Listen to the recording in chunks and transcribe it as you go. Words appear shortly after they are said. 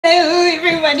Hello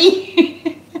everybody.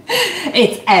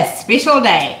 It's a special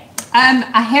day.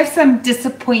 I have some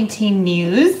disappointing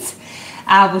news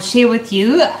I will share with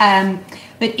you.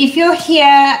 But if you're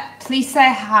here, please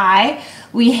say hi.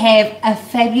 We have a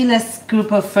fabulous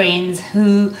group of friends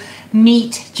who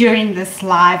meet during this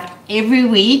live every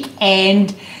week,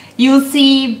 and you'll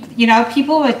see,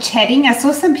 people were chatting. I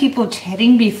saw some people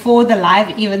chatting before the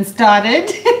live even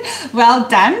started. Well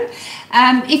done.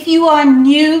 If you are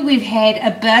new, we've had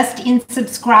a burst in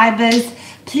subscribers.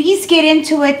 Please get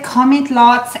into it, comment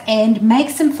lots, and make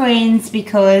some friends,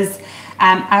 because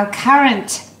our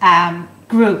current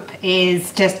group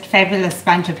is just a fabulous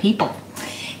bunch of people.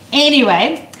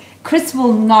 Anyway, Chris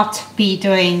will not be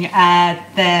doing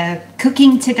the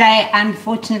cooking today.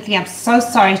 Unfortunately, I'm so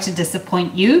sorry to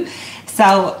disappoint you.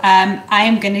 So I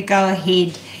am going to go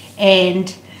ahead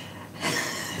and...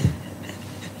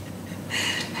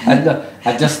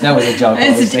 that was a joke.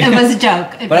 It was a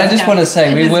joke. But I just want to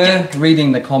say, we were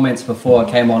reading the comments before I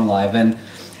came on live, and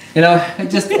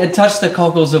it touched the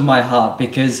cockles of my heart,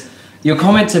 because your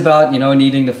comments about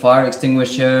needing the fire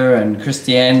extinguisher, and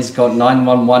Christiane's got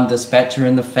 911 dispatcher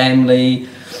in the family,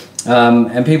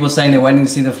 and people saying they're waiting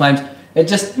to see the flames. It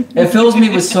fills me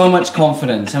with so much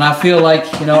confidence, and I feel like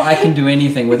I can do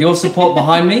anything with your support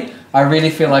behind me. I really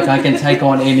feel like I can take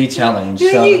on any challenge.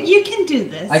 So you can do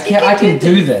this. I can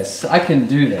do this. I can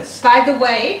do this. By the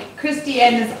way,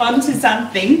 Christiane is onto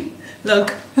something.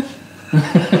 Look.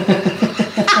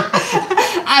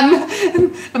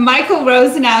 Michael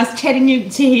Rose and I was chatting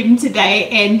to him today,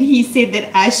 and he said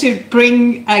that I should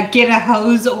get a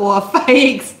hose or a fire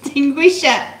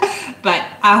extinguisher, but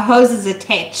our hose is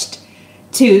attached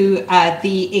to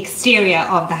the exterior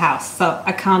of the house, so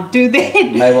I can't do that.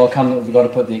 May well come that we've got to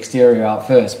put the exterior out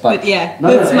first, but yeah,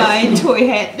 that's my toy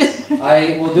hat.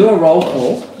 I will do a roll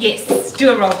call. Yes,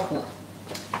 do a roll call.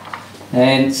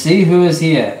 And see who is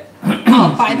here.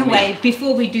 Oh, by the way,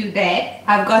 before we do that,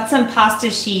 I've got some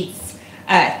pasta sheets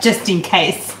just in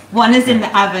case. One is in the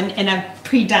oven and I've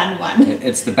pre-done one.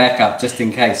 It's the backup, just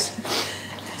in case.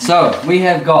 So, we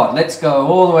have got, let's go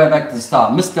all the way back to the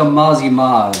start. Mr. Marzi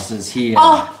Mars is here.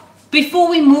 Oh, before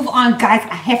we move on, guys,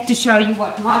 I have to show you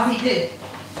what Marzi did.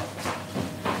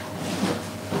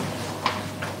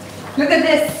 Look at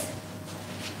this.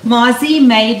 Marzi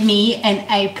made me an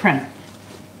apron.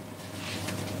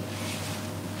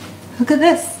 Look at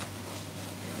this.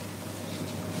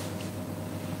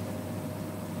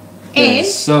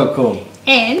 It's so cool.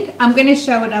 And I'm going to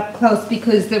show it up close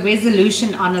because the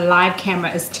resolution on a live camera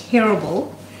is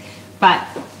terrible. But,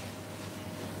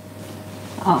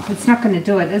 it's not going to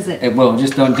do it, is it? It will.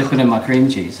 Just don't dip it in my cream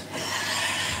cheese.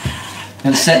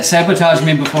 And sabotage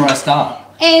me before I start.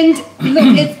 And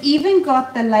look, it's even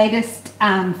got the latest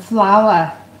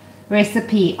flour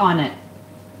recipe on it.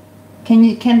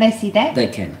 Can they see that? They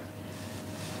can.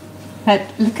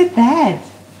 But look at that.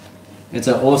 It's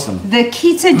awesome. The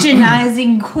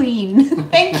ketogenizing queen.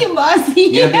 Thank you, Marzi.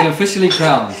 You have been officially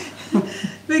crowned.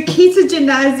 The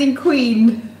ketogenizing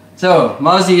queen. So,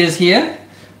 Marzi is here.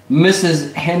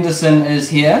 Mrs. Henderson is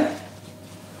here.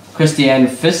 Christiane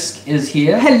Fisk is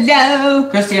here. Hello.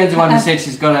 Christiane's the one who said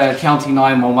she's got a County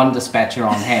 911 dispatcher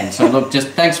on hand. So, look, just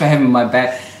thanks for having my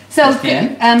back. So,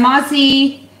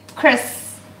 Marzi,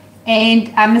 Chris, and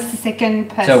Mr.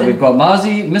 Second person. So, we've got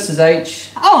Marzi, Mrs.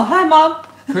 H. Oh, hi, Mom.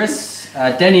 Chris.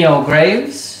 Danielle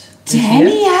Graves.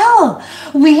 Danielle,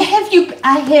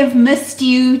 I have missed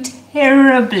you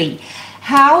terribly.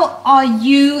 How are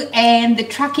you and the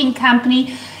trucking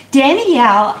company?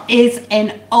 Danielle is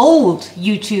an old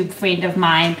YouTube friend of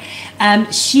mine.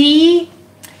 She's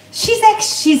a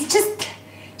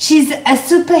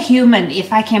superhuman,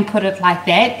 if I can put it like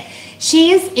that.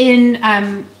 She's in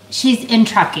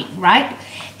trucking, right?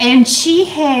 And she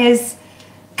has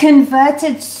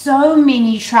converted so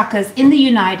many truckers in the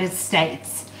United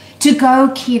States to go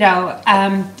keto.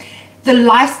 The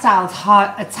lifestyle is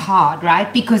hard. It's hard,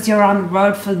 right? Because you're on the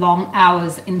road for long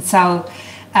hours, and so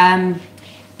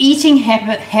eating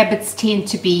habits tend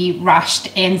to be rushed.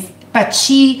 But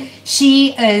she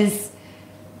is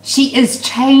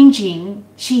changing.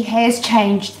 She has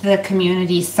changed the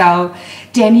community. So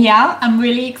Danielle, I'm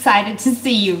really excited to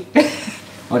see you.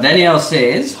 Well, Danielle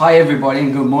says, hi everybody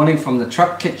and good morning from the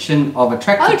truck kitchen of a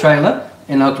tractor trailer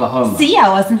in Oklahoma. See, I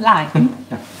wasn't lying.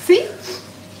 See?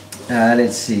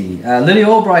 Let's see. Lily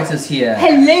Albright is here.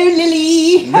 Hello,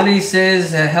 Lily. Lily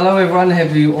says, hello everyone,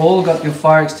 have you all got your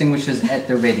fire extinguishers at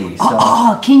the ready?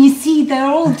 So, can you see? They're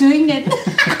all doing it.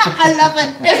 I love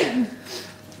it.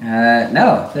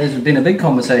 No, there's been a big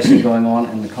conversation going on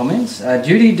in the comments.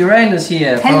 Judy Duran is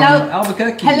here from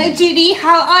Albuquerque. Hello, Judy.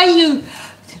 How are you?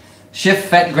 Chef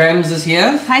Fat Grams is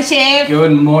here. Hi, Chef.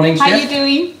 Good morning, Chef. How you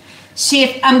doing?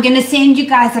 Chef, I'm going to send you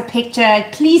guys a picture.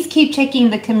 Please keep checking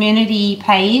the community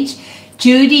page.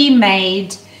 Judy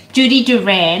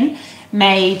Duran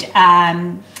made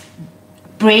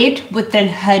bread with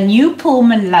her new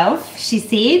Pullman loaf, she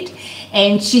said.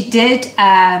 And she did,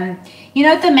 you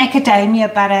know, the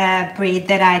macadamia butter bread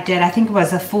that I did. I think it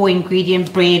was a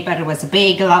 4-ingredient bread, but it was a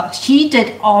bagel. She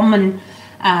did almond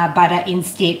butter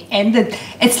instead. And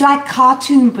it's like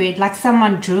cartoon bread, like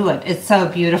someone drew it. It's so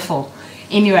beautiful.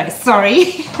 Anyway,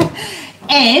 sorry.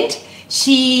 And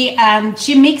she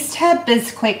mixed her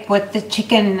Bisquick with the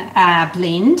chicken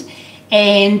blend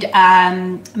and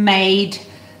made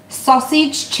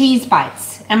sausage cheese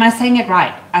bites. Am I saying it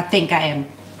right? I think I am.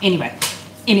 Anyway.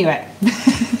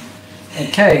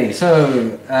 Okay,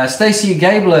 so Stacey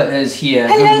Gabler is here.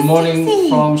 Hello, Good morning Stacey.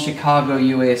 From Chicago,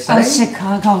 USA. Oh,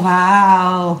 Chicago,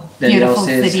 wow. Danielle Beautiful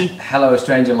says, city. hello,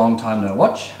 stranger, long time no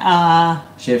watch.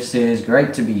 Chef says,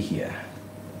 great to be here.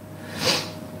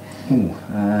 Ooh,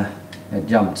 it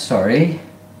jumped, sorry.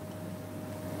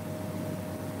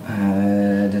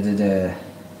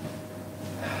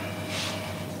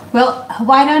 Well,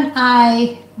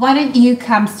 why don't you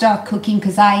come start cooking?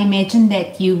 Because I imagine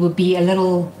that you will be a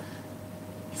little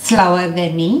slower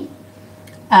than me.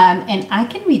 And I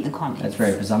can read the comments. That's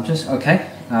very presumptuous. Okay.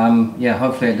 Yeah,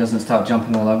 hopefully it doesn't start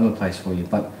jumping all over the place for you.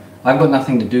 But I've got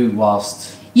nothing to do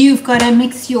whilst... You've got to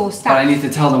mix your stuff. But I need to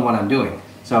tell them what I'm doing.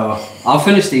 So I'll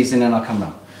finish these and then I'll come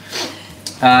down.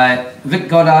 Vic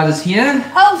Goddard is here.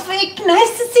 Oh, Vic,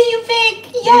 nice to see you,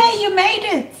 Vic. Yeah, you made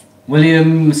it.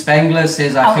 William Spangler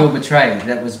says, I feel betrayed.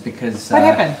 That was because... What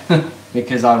happened?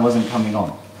 Because I wasn't coming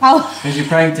on. Oh. Because you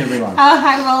pranked everyone. Oh,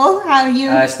 hi, Will. How are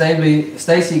you?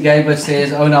 Stacey Gabler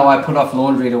says, oh no, I put off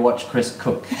laundry to watch Chris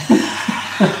cook.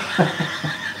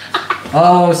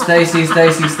 Oh, Stacey, you're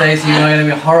going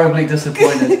to be horribly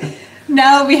disappointed.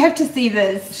 No, we have to see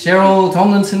this. Cheryl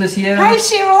Tomlinson is here. Hi,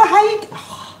 Cheryl.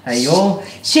 Hey, y'all.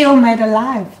 Cheryl made a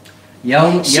live.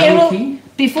 Cheryl,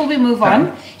 before we move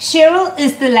on, Cheryl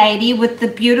is the lady with the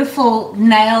beautiful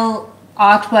nail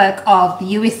artwork of the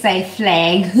USA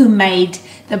flag who made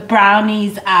the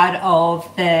brownies out of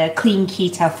the clean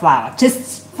keto flour,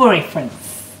 just for reference.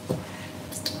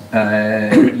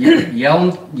 I'm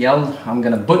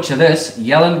going to butcher this.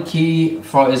 Yellen Key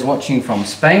is watching from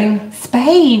Spain.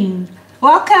 Spain.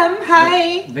 Welcome.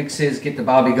 Hi. Vic says, get the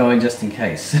Barbie going just in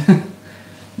case.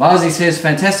 Marzi says,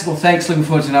 fantastical. Thanks. Looking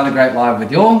forward to another great live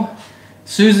with y'all.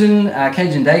 Susan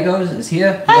Cajun Dagos is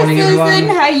here. Hi, morning, Susan.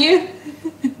 everyone. How are you?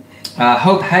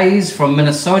 Hope Hayes from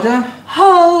Minnesota.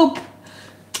 Hope.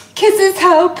 Kisses,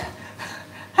 Hope.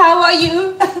 How are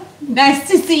you? Nice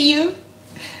to see you.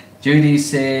 Lily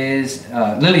says,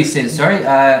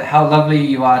 how lovely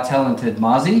you are, talented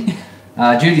Marzi.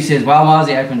 Judy says, wow,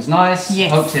 Marzi, apron's nice.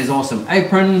 Yes. Hope says, awesome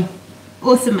apron.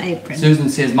 Awesome apron. Susan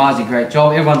says, Marzi, great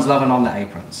job. Everyone's loving on the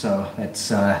apron, so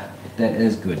that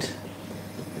is good.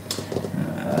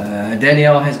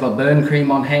 Danielle has got burn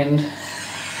cream on hand.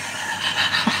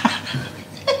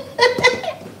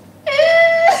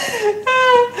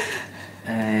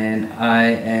 And I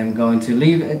am going to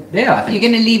leave it there, I think. You're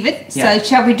going to leave it? Yeah. So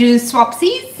shall we do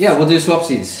swapsies? Yeah, we'll do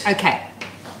swapsies. Okay.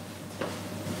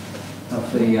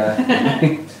 Hopefully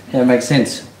that makes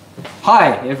sense.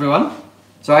 Hi, everyone.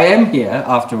 So I am here,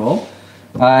 after all.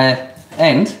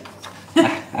 And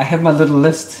I have my little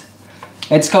list.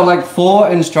 It's got like 4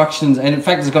 instructions. And in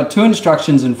fact, it's got 2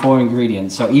 instructions and 4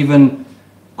 ingredients. So even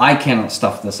I cannot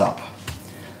stuff this up.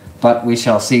 But we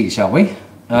shall see, shall we?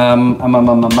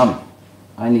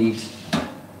 I need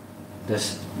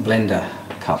this blender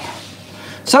cup.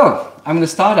 So, I'm going to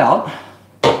start out.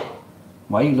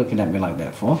 Why are you looking at me like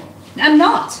that for? I'm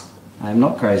not. I'm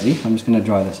not crazy. I'm just going to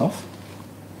dry this off.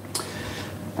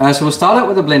 So we'll start out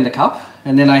with a blender cup.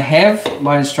 And then I have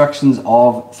my instructions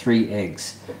of 3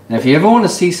 eggs. And if you ever want to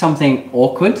see something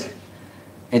awkward,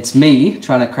 it's me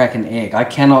trying to crack an egg. I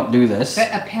cannot do this.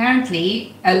 But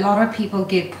apparently, a lot of people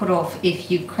get put off if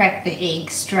you crack the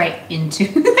egg straight into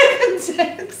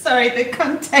the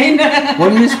container.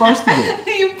 What are you supposed to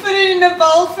do? You put it in a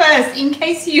bowl first in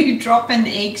case you drop an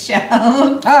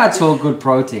eggshell. It's all good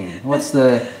protein. What's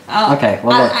the... okay,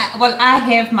 well look. I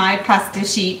have my pasta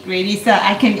sheet ready so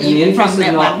I can eat from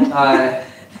that one.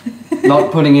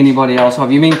 Not putting anybody else off.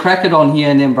 You mean crack it on here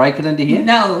and then break it into here?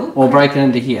 No. Or break it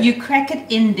into here? You crack it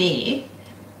in there.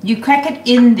 You crack it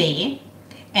in there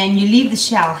and you leave the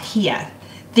shell here.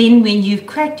 Then when you've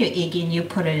cracked your egg in, you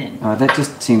put it in. That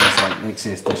just seems like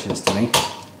excess dishes to me.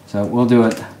 So we'll do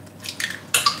it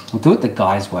the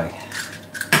guy's way.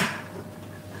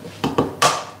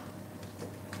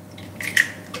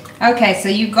 Okay, so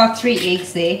you've got 3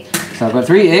 eggs there. So I've got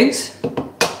 3 eggs.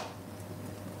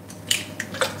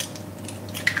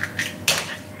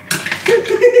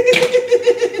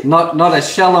 Not a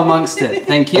shell amongst it,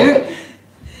 thank you.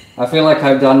 I feel like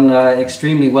I've done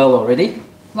extremely well already.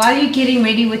 While you're getting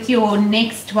ready with your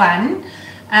next one,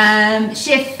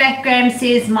 Chef Fatgram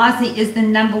says Marzi is the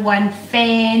 #1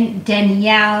 fan.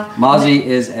 Danielle. Marzi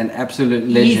is an absolute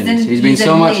legend. He's been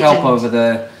so much help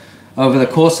over the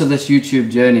course of this YouTube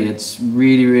journey. It's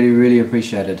really, really, really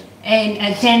appreciated.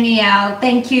 And Danielle,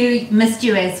 thank you, missed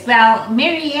you as well.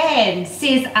 Mary Ann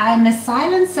says, I'm a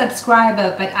silent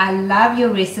subscriber, but I love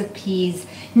your recipes.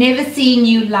 Never seen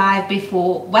you live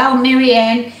before. Well, Mary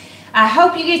Ann, I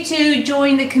hope you get to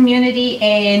join the community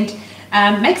and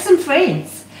make some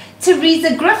friends.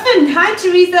 Teresa Griffin, hi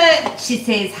Teresa. She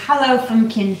says, hello from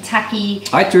Kentucky.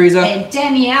 Hi Teresa. And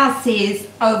Danielle says,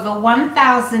 over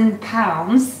 1,000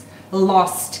 pounds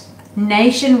lost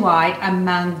nationwide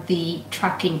among the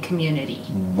trucking community.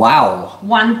 Wow.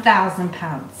 1,000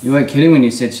 pounds. You weren't kidding when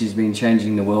you said she's been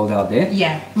changing the world out there.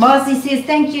 Yeah. Marzi says,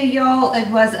 thank you, y'all. It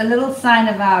was a little sign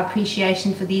of our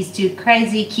appreciation for these 2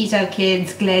 crazy keto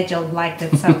kids. Glad y'all liked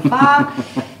it so far.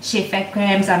 Chef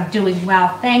Fatgrams, I'm doing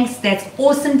well. Thanks. That's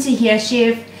awesome to hear,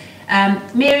 Chef.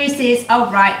 Mary says,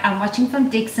 all right, I'm watching from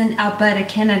Dixon, Alberta,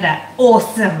 Canada.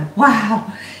 Awesome.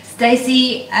 Wow.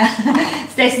 Stacy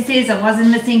says I wasn't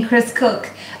missing Chris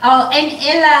Cook. Oh, and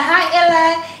Ella, hi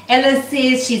Ella. Ella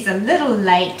says she's a little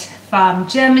late from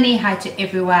Germany. Hi to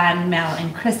everyone, Mel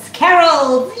and Chris.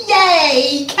 Carol,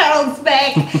 yay, Carol's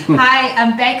back. Hi,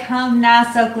 I'm back home now.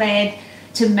 So glad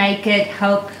to make it.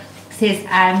 Hope says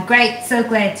I'm great. So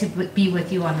glad to be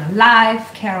with you on the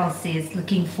live. Carol says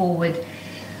looking forward.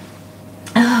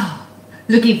 Oh.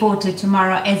 Looking forward to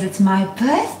tomorrow as it's my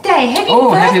birthday.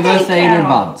 Happy birthday in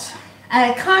advance.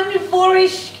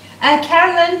 Carnivorish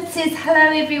Carolyn says, hello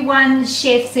everyone.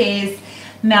 Chef says,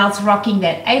 Mel's rocking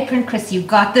that apron. Chris, you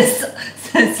got this.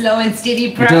 Slow and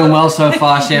steady, bro. You're doing well so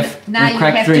far, Chef. We've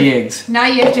cracked 3 eggs. Now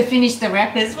you have to finish the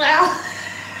wrap as well.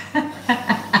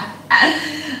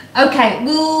 Okay,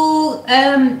 we'll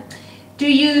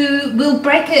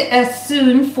break it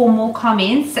soon for more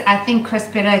comments. I think Chris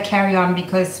better carry on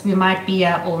because we might be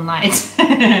here all night.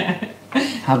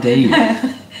 How dare you?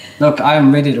 Look, I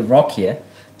am ready to rock here.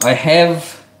 I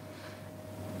have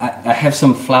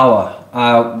some flour.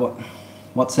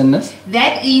 What's in this?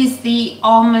 That is the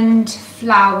almond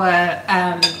flour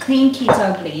clean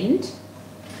keto blend.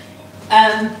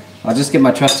 I'll just get my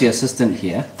trusty assistant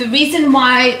here. The reason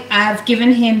why I've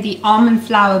given him the almond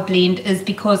flour blend is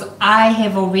because I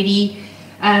have already,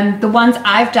 the ones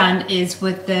I've done is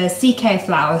with the CK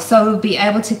flour, so we'll be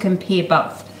able to compare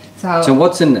both. So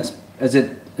what's in this? Is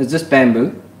this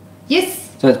bamboo? Yes.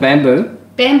 So it's bamboo?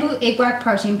 Bamboo, egg white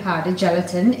protein powder,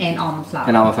 gelatin, and almond flour.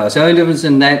 And almond flour. So the only difference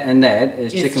in that and that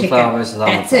is chicken flour versus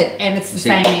almond flour. That's it, and it's the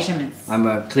same measurements.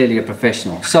 I'm clearly a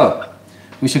professional. So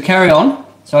we should carry on.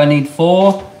 So I need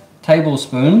 4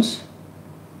 tablespoons.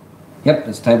 Yep,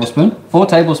 it's a tablespoon. 4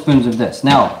 tablespoons of this.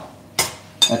 Now,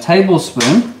 a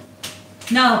tablespoon.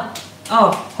 No.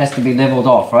 Oh. Has to be leveled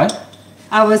off, right?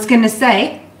 I was going to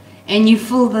say, and you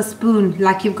fill the spoon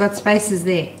like you've got spaces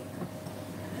there.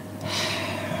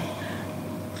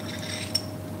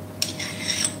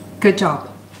 Good job.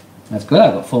 That's good.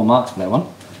 I got full marks for that one.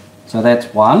 So that's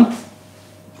 1.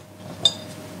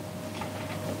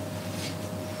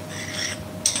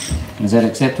 Is that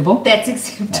acceptable? That's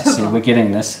acceptable. Let's see, we're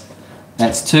getting this.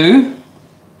 That's 2.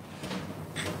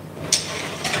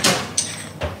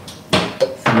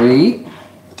 3.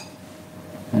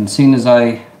 And as soon as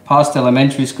I passed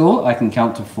elementary school, I can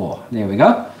count to 4. There we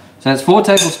go. So that's 4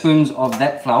 tablespoons of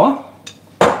that flour.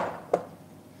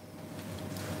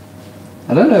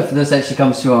 I don't know if this actually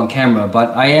comes through on camera,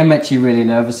 but I am actually really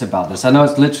nervous about this. I know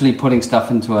it's literally putting stuff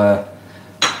into a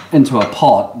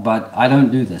pot, but I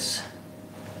don't do this.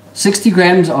 60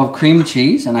 grams of cream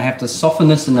cheese, and I have to soften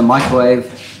this in the microwave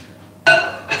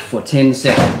for 10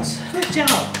 seconds. Good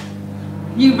job.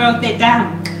 You wrote that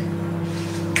down.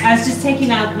 I was just taking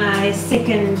out my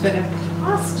second bit of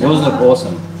pasta. Those look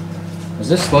awesome. Is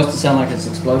this supposed to sound like it's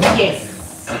exploding?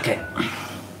 Yes. Okay.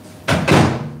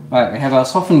 Alright, we have our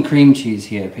softened cream cheese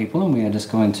here, people, and we are just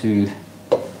going to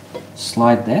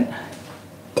slide that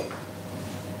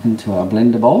into our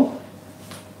blender bowl.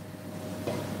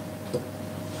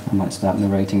 I might start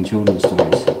narrating children's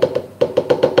stories.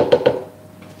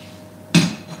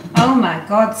 Oh my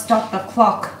God, stop the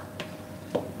clock.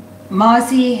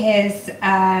 Marzi has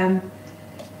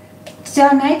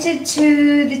donated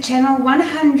to the channel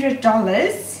 $100.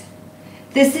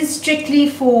 This is strictly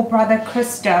for Brother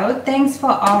Christo. Thanks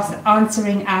for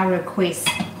answering our request.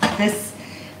 This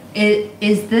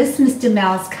Is this Mr.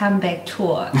 Mal's comeback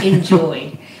tour?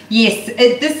 Enjoy. Yes,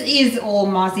 this is all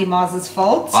Marzi Mars's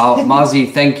fault. Oh,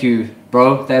 Marzi, thank you,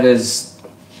 bro. That is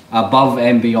above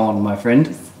and beyond, my friend.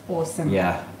 It's awesome.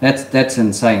 Yeah, that's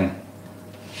insane.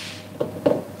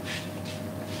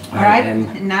 All right,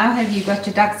 and now have you got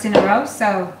your ducks in a row?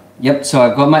 So. Yep, so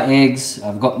I've got my eggs,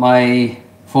 I've got my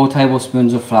 4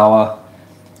 tablespoons of flour,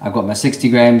 I've got my 60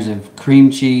 grams of cream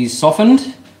cheese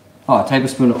softened, a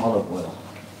tablespoon of olive oil.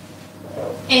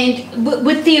 And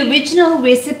with the original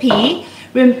recipe,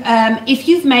 if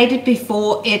you've made it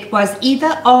before, it was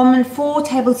either 4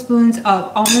 tablespoons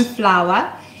of almond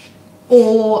flour,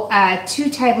 or 2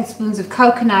 tablespoons of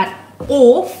coconut,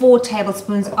 or 4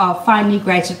 tablespoons of finely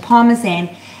grated parmesan,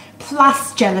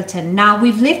 plus gelatin. Now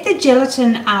we've left the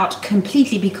gelatin out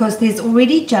completely because there's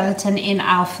already gelatin in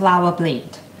our flour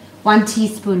blend. 1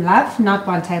 teaspoon, love, not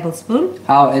 1 tablespoon.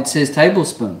 Oh, it says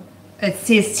tablespoon. It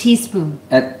says teaspoon.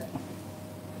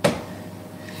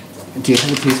 Do you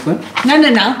have a teaspoon? No,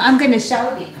 I'm going to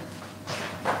show you.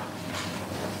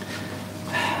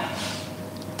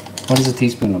 What does a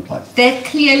teaspoon look like? That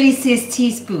clearly says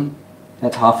teaspoon.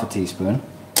 That's half a teaspoon.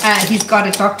 He's got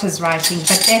a doctor's writing,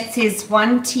 but that says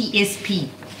 1 TSP.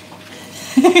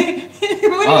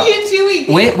 What are you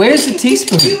doing? Where's the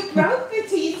teaspoon? You broke the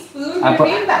teaspoon,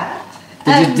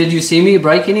 remember? Did you see me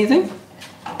break anything?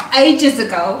 Ages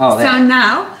ago. Oh, so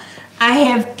now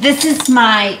this is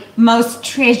my most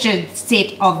treasured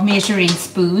set of measuring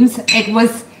spoons. It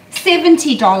was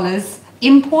 $70,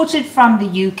 imported from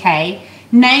the UK,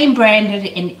 name branded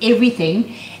and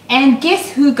everything. And guess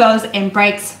who goes and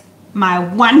breaks my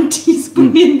 1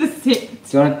 teaspoon in the set?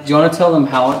 Do you want to tell them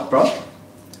how it broke?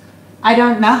 I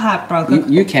don't know how it broke.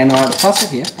 You can. Pass it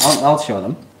here. I'll show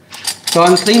them. So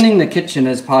I'm cleaning the kitchen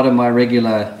as part of my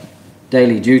regular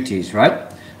daily duties,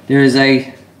 right? There is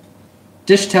a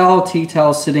dish towel, tea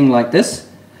towel sitting like this,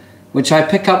 which I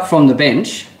pick up from the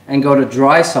bench and go to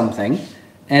dry something,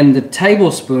 and the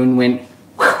tablespoon went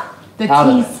the out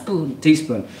teaspoon.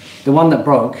 Teaspoon. The one that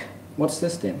broke. What's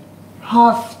this then?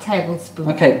 Half tablespoon.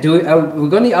 Okay, we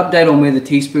got any update on where the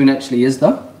teaspoon actually is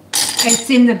though? It's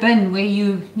in the bin where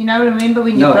remember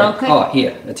when you broke it? Oh,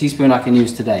 here, a teaspoon I can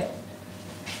use today.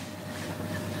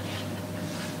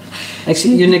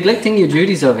 Actually, you're neglecting your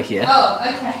duties over here. Oh,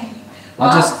 okay.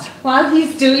 While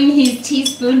he's doing his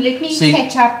teaspoon, let me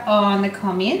catch up on the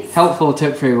comments. Helpful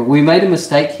tip for you. We made a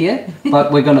mistake here,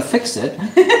 but we're going to fix it.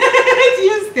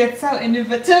 Yes, that's so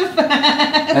innovative.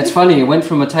 That's funny. It went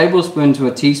from a tablespoon to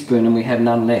a teaspoon and we have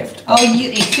none left. Oh,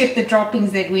 except the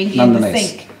droppings that went in the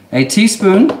sink. A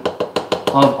teaspoon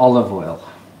of olive oil.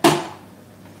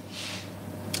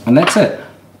 And that's it.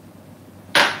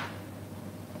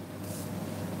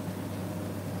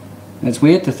 It's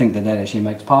weird to think that actually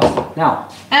makes pasta. Now,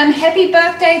 happy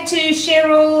birthday to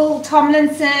Cheryl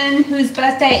Tomlinson, whose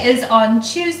birthday is on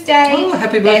Tuesday. Oh,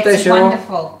 happy birthday, That's Cheryl.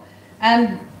 Wonderful.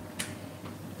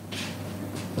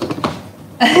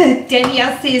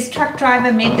 Danielle says truck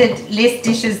driver method, less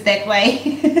dishes that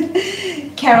way.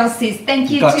 Carol says thank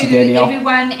you to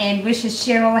everyone and wishes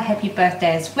Cheryl a happy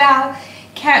birthday as well.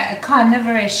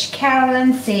 Carnivorish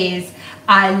Carolyn says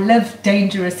I live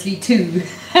dangerously too.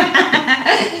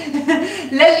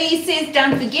 Lily says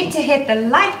don't forget to hit the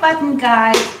like button,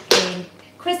 guys. And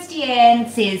Christiane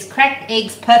says cracked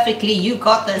eggs perfectly, you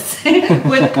got this,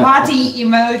 with party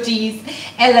emojis.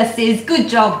 Ella says good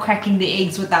job cracking the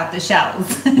eggs without the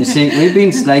shells. You see, we've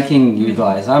been snaking you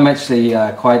guys. I'm actually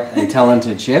quite a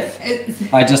talented chef.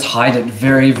 I just hide it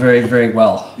very, very, very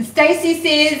well. Stacy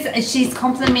says she's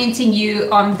complimenting you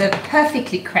on the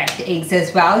perfectly cracked eggs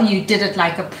as well. You did it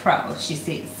like a pro, she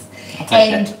says.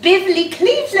 And Beverly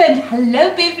Cleveland,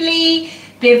 hello Beverly.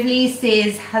 Beverly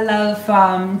says hello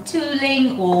from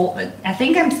Tooling, or I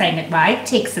think I'm saying it right,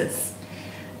 Texas.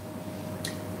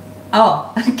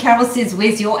 Oh, Carol says,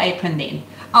 where's your apron then?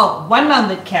 Oh, one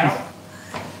moment, Carol.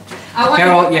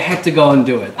 Carol, you had to go and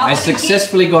do it. I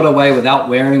successfully got away without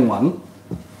wearing one.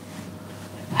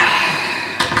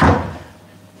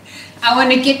 I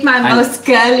want to get my most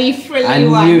girly, frilly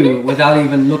one. I knew without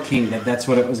even looking that that's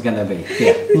what it was going to be.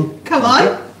 Yeah. Come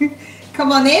on.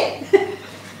 Come on in.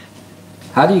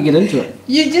 How do you get into it?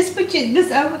 You just put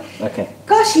this over. Okay.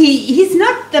 Gosh, he's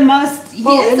not the most. He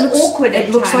is awkward. It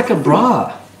looks like a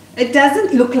bra. It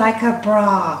doesn't look like a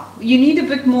bra. You need a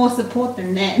bit more support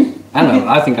than that. I don't know.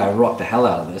 I think I rocked the hell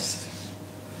out of this.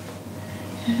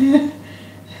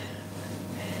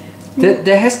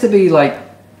 There has to be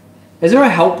is there a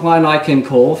helpline I can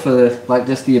call for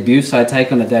just the abuse I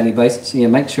take on a daily basis? Yeah,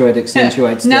 make sure it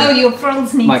accentuates. Your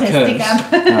frills need to stick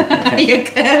up. Oh, okay. Your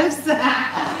curves.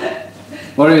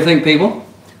 What do you think, people?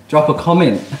 Drop a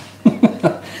comment.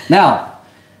 Now,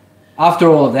 after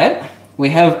all of that, we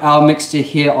have our mixture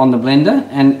here on the blender.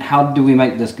 And how do we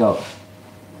make this go?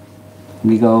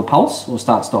 We go pulse or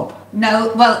start stop?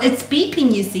 No, well, it's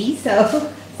beeping, you see,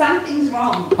 so something's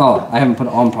wrong. Oh, I haven't put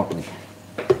it on properly.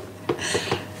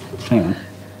 Hang on.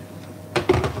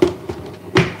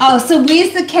 Oh, so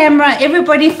where's the camera?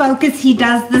 Everybody focus, he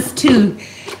does this too.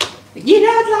 You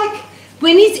know, like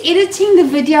when he's editing the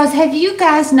videos, have you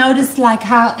guys noticed like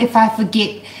how if I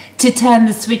forget to turn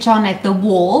the switch on at the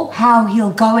wall, how he'll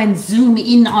go and zoom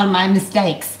in on my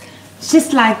mistakes? It's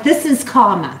just like, this is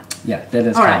karma. Yeah, that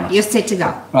is All karma. right, you're set to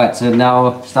go. Right, so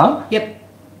now start? Yep.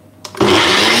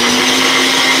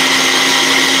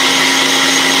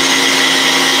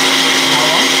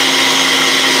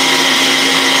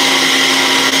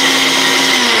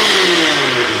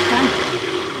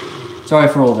 Sorry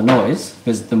for all the noise,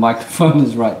 because the microphone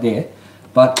is right there.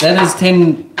 But that is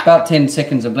about 10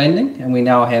 seconds of blending, and we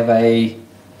now have a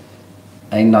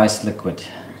nice liquid.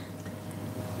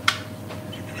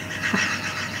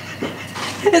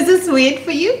 Is this weird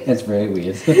for you? It's very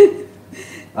weird.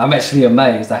 I'm actually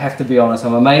amazed, I have to be honest.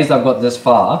 I'm amazed I've got this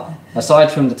far, aside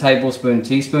from the tablespoon,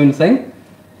 teaspoon thing,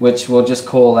 which we'll just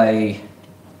call a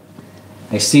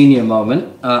senior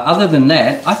moment. Other than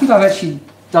that, I think I've actually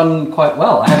done quite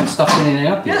well. I haven't stuffed anything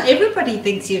up yet. No, everybody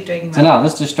thinks you're doing well. So now,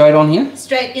 let's just straight on here.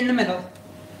 Straight in the middle.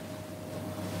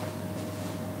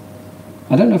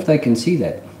 I don't know if they can see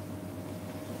that.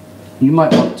 You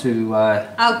might want to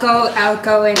I'll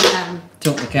go and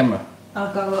tilt the camera.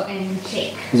 I'll go and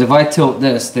check. Because if I tilt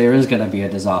this, there is going to be a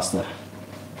disaster.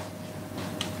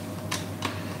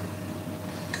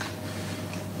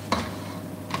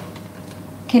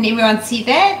 Can everyone see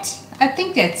that? I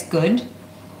think that's good.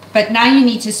 But now you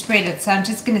need to spread it, so I'm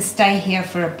just going to stay here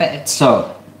for a bit.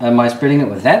 So, am I spreading it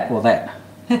with that or that?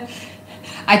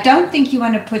 I don't think you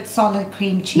want to put solid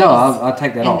cream cheese. No, I'll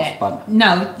take that in off. that. But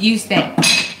No, use that.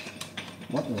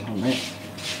 what was on that?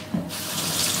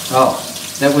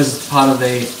 Oh, that was part of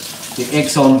the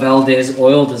Exxon Valdez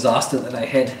oil disaster that I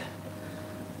had.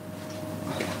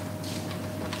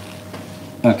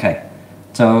 Okay,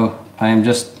 so I am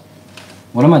just...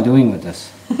 What am I doing with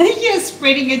this? You're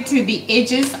spreading it to the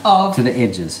edges of... To the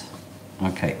edges.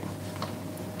 Okay.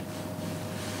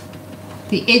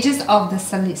 The edges of the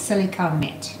silicone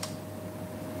mat.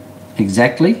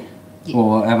 Exactly? Yeah.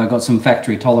 Or have I got some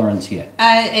factory tolerance here?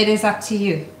 It is up to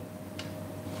you.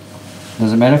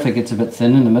 Does it matter if it gets a bit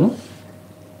thin in the middle?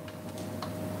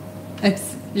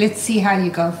 Let's see how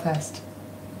you go first.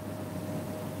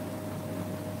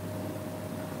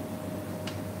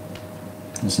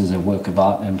 This is a work of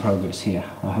art in progress here.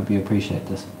 I hope you appreciate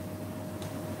this.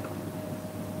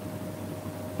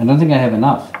 I don't think I have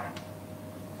enough.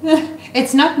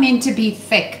 It's not meant to be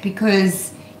thick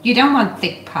because you don't want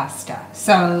thick pasta.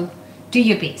 So do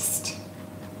your best.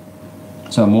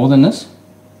 So more than this?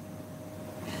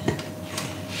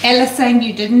 Ella's saying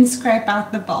you didn't scrape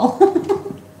out the bowl.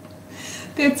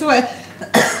 That's what...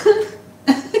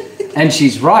 And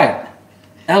she's right.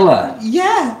 Ella.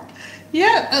 Yeah.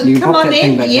 Yeah, You can come pop on that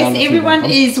thing in. back Yes, down if you everyone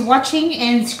want. is watching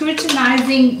and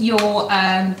scrutinizing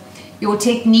your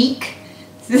technique.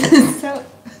 So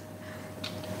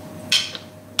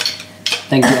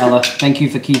Thank you, Ella. Thank you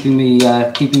for keeping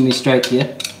me straight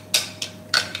here.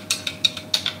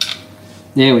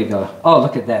 There we go. Oh,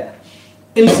 look at that.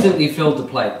 Instantly filled the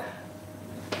plate.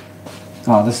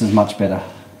 Oh, this is much better.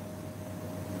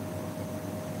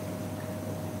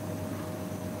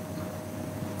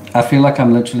 I feel like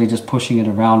I'm literally just pushing it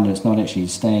around and it's not actually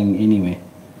staying anywhere.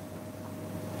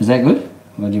 Is that good?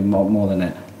 Or do you want more than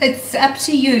that? it's up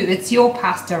to you. It's your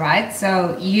pasta, right?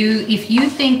 So if you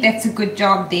think that's a good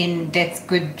job, then that's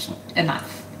good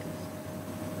enough.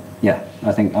 Yeah,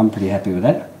 I think I'm pretty happy with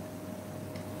that.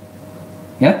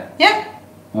 Yeah? Yeah.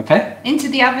 Okay. Into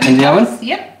the oven. In the it oven? goes.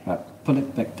 Yep. Right, put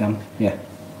it back down. Yeah.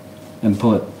 And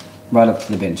pull it right up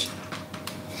to the bench.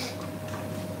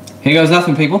 Here goes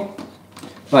nothing, people.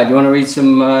 Right, you want to read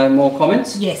some more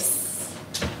comments? Yes.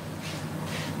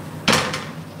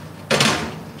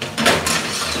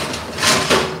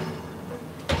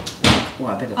 Oh,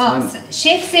 I better Oh, time. so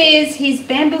Chef says his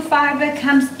bamboo fiber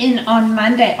comes in on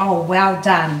Monday. Oh, well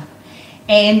done.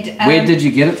 And Where did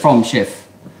you get it from, Chef?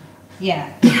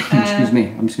 yeah. Excuse me.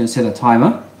 I'm just going to set a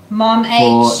timer Mom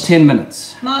for H. 10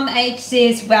 minutes. Mom H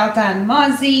says, well done,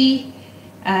 Mozzie.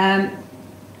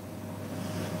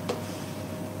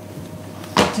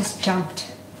 Just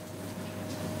jumped.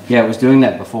 Yeah, it was doing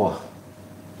that before.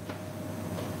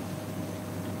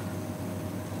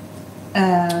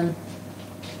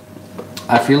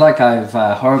 I feel like I've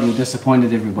horribly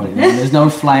disappointed everybody. There's no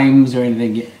flames or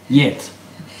anything yet.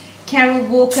 Carol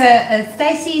Walker,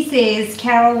 Stacy says,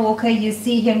 Carol Walker, you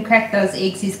see him crack those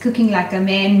eggs. He's cooking like a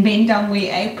man. Men don't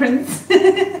wear aprons.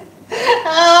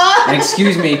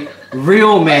 Excuse me,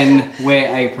 real men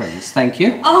wear aprons. Thank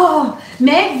you. Oh,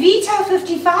 Mad Vito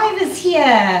 55 is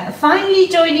here. Finally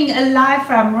joining live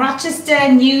from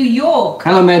Rochester, New York.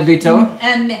 Hello, Mad Vito.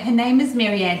 Her name is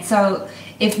Marianne. So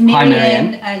if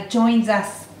Marianne joins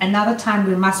us another time,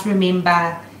 we must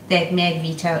remember that Mad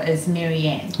Vito is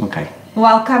Marianne. Okay.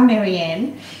 Welcome,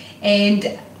 Marianne.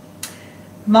 And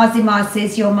Mozzie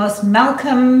says, you're most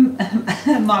welcome.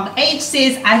 Mom H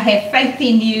says, I have faith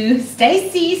in you.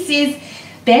 Stacy says,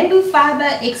 bamboo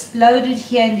fiber exploded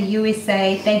here in the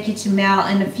USA. Thank you to Mel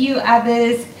and a few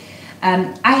others.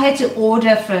 I had to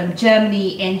order from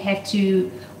Germany and have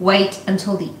to wait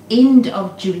until the end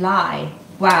of July.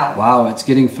 Wow. Wow, it's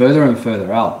getting further and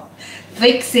further out.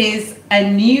 Vic says, a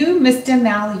new Mr.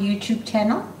 Mel YouTube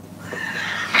channel.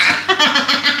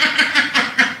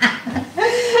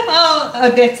 Oh,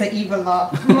 that's an evil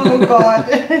laugh. Oh, God.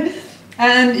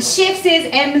 Chef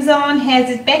says Amazon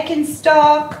has it back in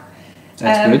stock.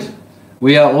 That's good.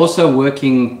 We are also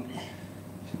working,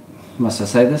 must I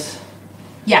say this?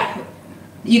 Yeah.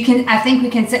 You can. I think we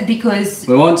can say, because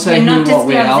we won't say we're not what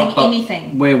we're out, disclosing but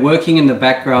anything. We're working in the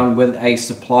background with a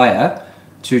supplier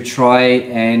to try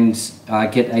and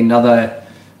get another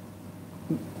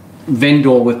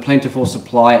vendor with plentiful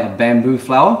supply of bamboo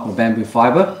flour or bamboo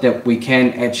fiber that we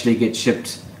can actually get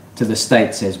shipped to the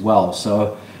States as well.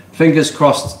 So fingers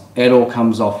crossed it all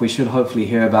comes off. We should hopefully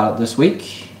hear about it this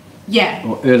week. Yeah.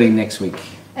 Or early next week.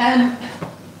 Are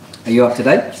you up to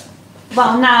date?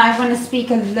 Well, now I want to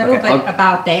speak a little bit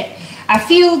about that. I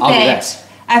feel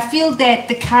that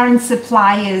the current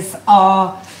suppliers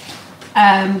are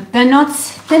they're not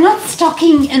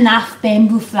stocking enough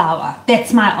bamboo flour.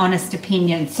 That's my honest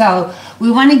opinion. So we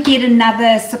want to get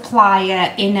another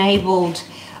supplier enabled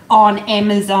on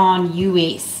Amazon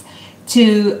US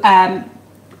to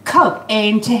cope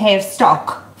and to have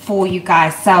stock for you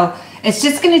guys. So it's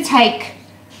just going to take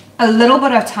a little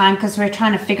bit of time because we're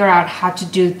trying to figure out how to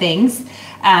do things.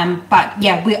 But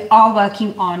yeah, we are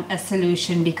working on a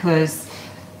solution because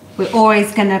we're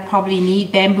always going to probably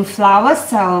need bamboo flour.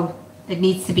 So it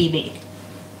needs to be there.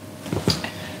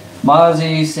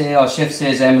 Marzi says, our chef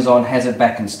says Amazon has it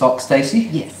back in stock, Stacey.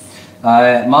 Yes.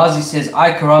 Marzi says,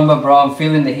 ay caramba bro, I'm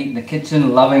feeling the heat in the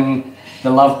kitchen, loving the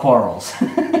love quarrels.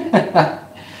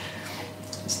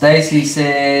 Stacey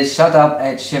says, shut up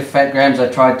at Chef Fat Grams. I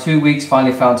tried 2 weeks,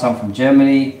 finally found some from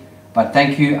Germany, but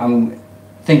thank you. I'm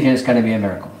thinking it's going to be a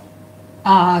miracle.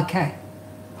 Oh, okay.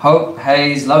 Hope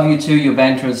Hayes, love you too. Your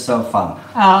banter is so fun.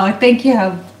 Oh, thank you,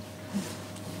 Hope.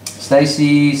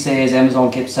 Stacey says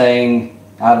Amazon kept saying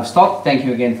out of stock. Thank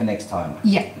you again for next time.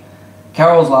 Yeah.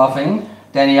 Carol's laughing.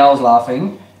 Danielle's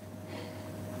laughing.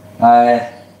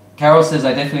 Carol says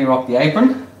I definitely rock the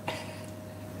apron.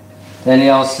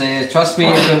 Danielle says, trust me,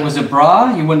 if it was a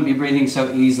bra, you wouldn't be breathing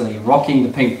so easily. Rocking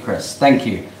the pink, Chris. Thank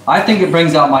you. I think it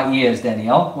brings out my ears,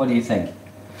 Danielle. What do you think?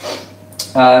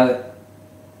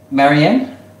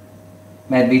 Marianne?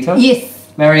 Mad Vito? Yes.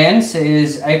 Marianne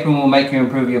says, apron will make you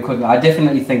improve your cooking. I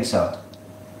definitely think so.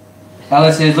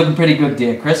 Alice says, looking pretty good,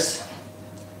 dear Chris.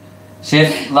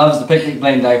 Chef loves the picnic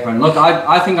blend apron. Look,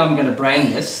 I think I'm going to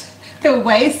brand this. The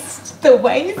waist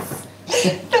comes.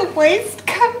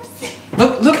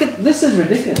 Look at, this is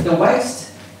ridiculous. The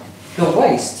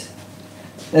waist.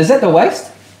 Is that the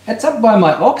waist? It's up by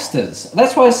my oxters.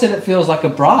 That's why I said it feels like a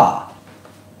bra.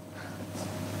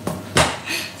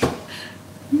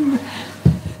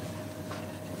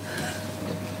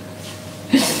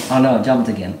 Oh no, I jumped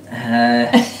again.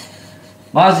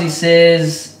 Marzi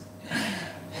says,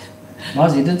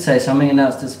 Marzi did say something and now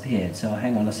it's disappeared, so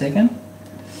hang on a second.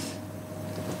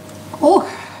 Oh.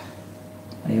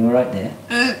 Are you alright there?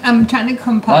 I'm trying to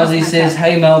compose Marzi myself. says,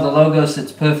 hey Mel, the logo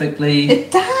sits perfectly.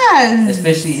 It does.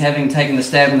 Especially having taken the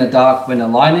stab in the dark when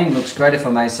aligning. Looks great if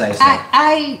I may say so.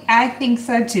 I think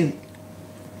so too.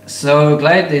 So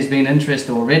glad there's been interest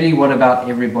already. What about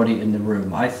everybody in the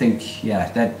room? I think,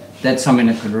 yeah, that's something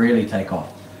that could really take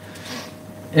off.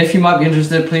 If you might be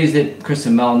interested, please let Chris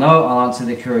and Mel know. I'll answer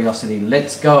their curiosity.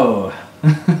 Let's go.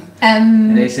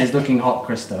 And he says, looking hot,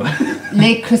 Christo.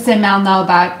 Let Chris and Mel know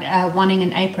about wanting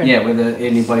an apron. Yeah, whether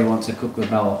anybody wants to cook with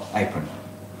Mel apron.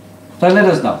 So let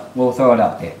us know. We'll throw it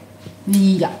out there.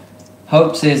 Yeah.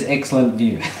 Hope says, excellent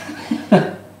view.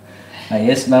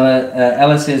 Yes,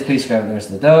 Alice says, please grab the rest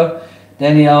of the dough.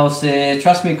 Danielle says,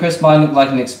 trust me, Chris, mine looked like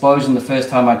an explosion the first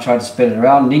time I tried to spread it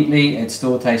around neatly. It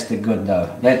still tasted good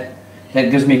though. That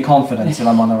gives me confidence that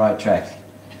I'm on the right track.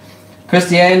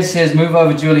 Christiane says, move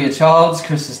over Julia Childs.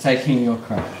 Chris is taking your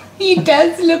crown. He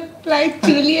does look like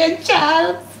Julia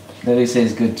Childs. Lily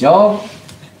says, good job.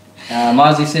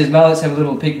 Marzi says, Mel, let's have a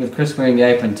little peek with Chris wearing the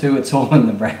apron too. It's all in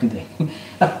the branding.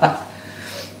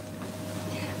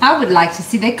 I would like to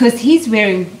see that because he's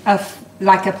wearing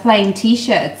like a plain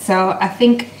t-shirt. So I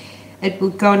think it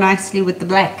would go nicely with the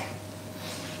black.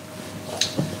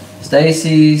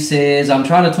 Stacy says, I'm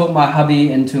trying to talk my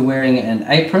hubby into wearing an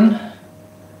apron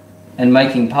and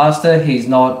making pasta. He's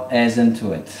not as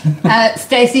into it.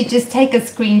 Stacy, just take a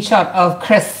screenshot of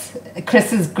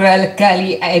Chris's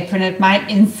girly apron. It might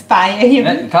inspire him.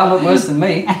 Yeah, you can't look worse than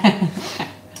me.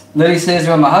 Lily says,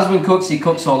 when my husband cooks, he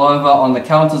cooks all over, on the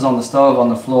counters, on the stove, on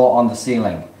the floor, on the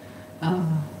ceiling. Oh.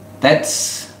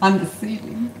 That's... On the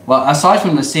ceiling. Well, aside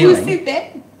from the ceiling... Who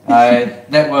said that?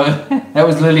 That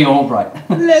was Lily Albright.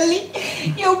 Lily?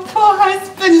 Your poor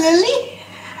husband, Lily?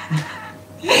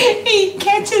 He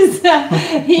catches her.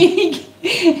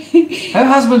 Her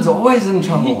husband's always in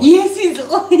trouble. Yes, he's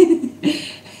always...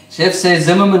 Chef says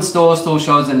Zimmerman store still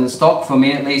shows it in stock, for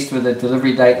me at least, with a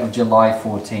delivery date of July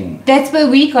 14. That's where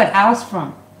we got ours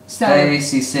from. So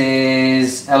Stacey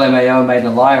says LMAO made a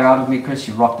liar out of me. Chris,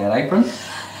 you rocked that apron.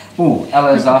 Ooh,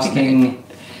 Ella's asking.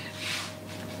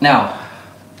 Now,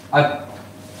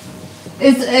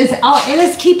 is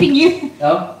Ella's keeping you?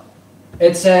 No,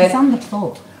 it's on the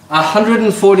floor.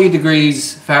 140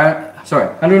 degrees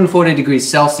 140 degrees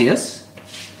Celsius.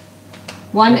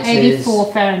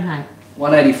 184 Fahrenheit.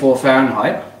 184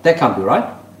 Fahrenheit. That can't be right.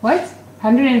 What?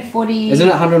 140. Isn't it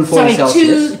 140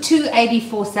 Celsius?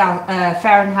 284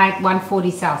 Fahrenheit,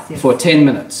 140 Celsius. For 10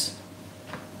 minutes.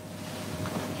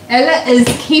 Ella is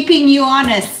keeping you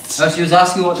honest. So she was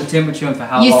asking what the temperature and for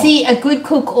how long. You see, a good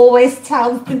cook always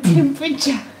tells the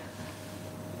temperature.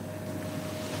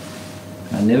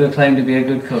 I never claimed to be a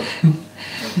good cook.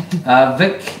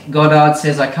 Vic Goddard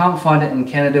says, I can't find it in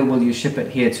Canada. Will you ship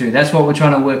it here too? That's what we're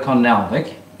trying to work on now,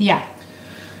 Vic. Yeah.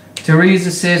 Teresa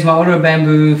says, my order of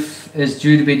bamboo is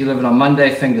due to be delivered on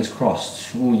Monday. Fingers crossed.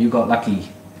 Oh, you got lucky.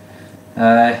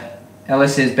 Ella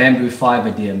says, bamboo fiber,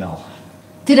 dear Mel.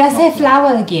 Did I say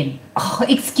flour again? Oh,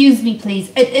 excuse me,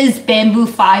 please. It is bamboo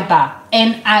fiber.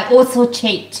 And I also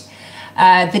checked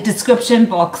the description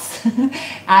box.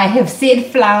 I have said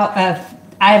flour.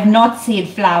 I have not said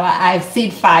flour. I've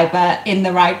said fiber in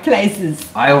the right places.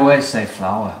 I always say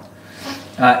flour.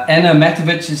 Anna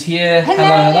Matovich is here. Hello,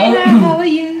 Anna. How are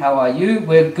you? How are you?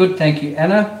 We're good, thank you,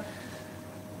 Anna.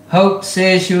 Hope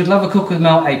says she would love a Cook with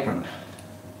Mel apron.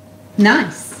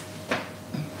 Nice.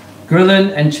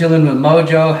 Grillin' and chillin' with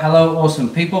Mojo. Hello, awesome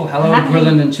people. Hello, Hi.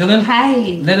 Grillin' and chillin'.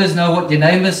 Hi. Let us know what your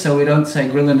name is so we don't say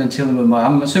Grillin' and chillin' with Mojo.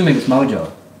 I'm assuming it's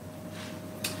Mojo.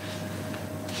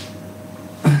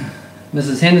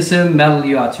 Mrs. Henderson, Mel,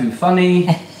 you are too funny.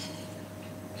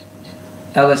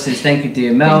 Ella says, thank you,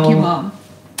 dear Mel. Thank you, Mom.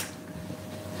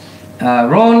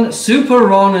 Ron, Super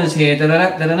Ron is here.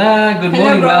 Da-da-da, da-da-da. Good Hello,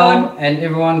 morning, Ron. Mel. And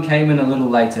everyone came in a little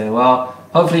later. Well,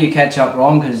 hopefully you catch up,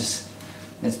 Ron, because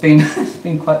it's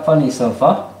been quite funny so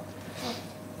far.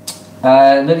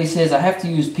 Lily says, I have to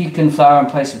use pecan flour in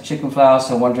place of chicken flour,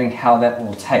 so wondering how that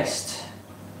will taste.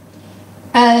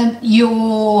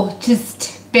 You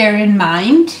just bear in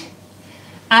mind,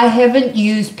 I haven't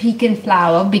used pecan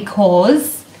flour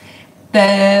because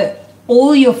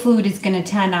all your food is going to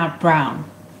turn out brown.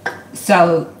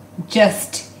 So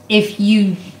just if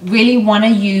you really want to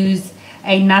use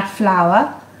a nut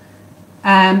flour,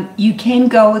 you can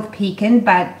go with pecan,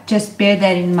 but just bear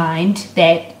that in mind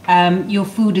that your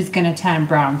food is going to turn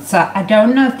brown. So I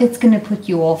don't know if that's going to put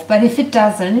you off, but if it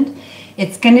doesn't,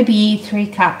 it's going to be 3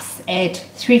 cups. Add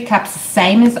 3 cups, the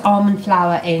same as almond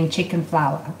flour and chicken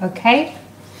flour. Okay.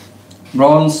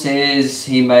 Ron says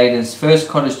he made his first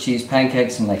cottage cheese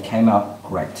pancakes and they came out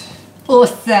great.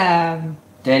 Awesome.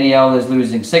 Danielle is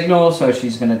losing signal, so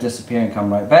she's going to disappear and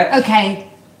come right back. Okay.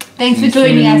 Thanks for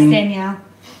joining us, Danielle.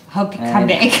 Hope you come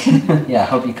back. Yeah, I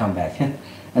hope you come back.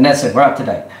 And that's it. We're up to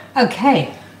date.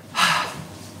 Okay.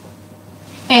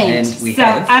 And we so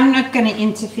have- I'm not going to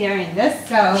interfere in this.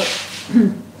 So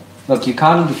Look, you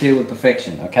can't interfere with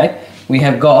perfection, okay? We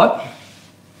have got...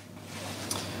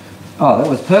 Oh, that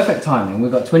was perfect timing.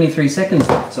 We've got 23 seconds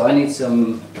left, so I need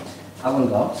some oven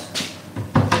gloves.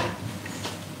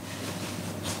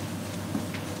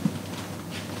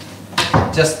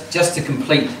 Just to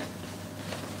complete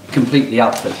the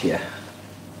outfit here.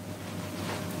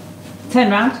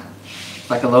 turn around.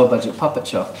 Like a low budget puppet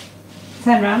show.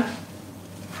 Turn around.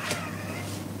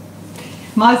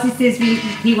 Marcy says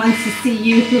he wants to see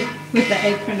you with the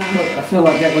apron on. I feel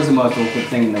like that was the most awkward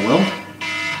thing in the world.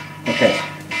 Okay.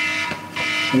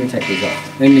 Let me take these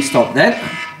off. Let me stop that.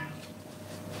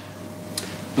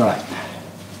 Right.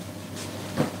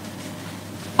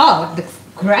 Oh,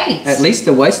 Great. At least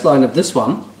the waistline of this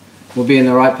one will be in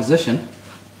the right position.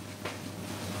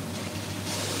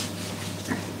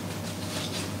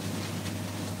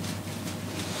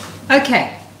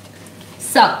 Okay.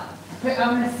 So,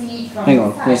 I'm going to see from Hang on,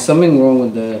 the there's side. something wrong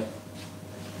with the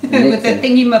With the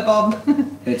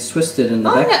thingy-mabob. It's twisted in the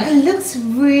Oh, back. no, it looks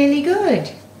really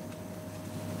good.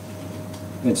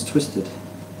 It's twisted.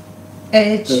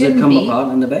 It Does it shouldn't come be.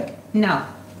 apart in the back? No.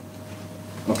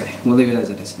 Okay, we'll leave it as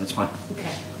it is. That's fine.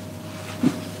 Okay.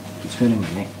 It's hurting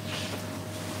my neck.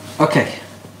 Okay.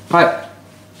 Right.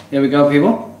 Here we go,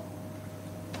 people.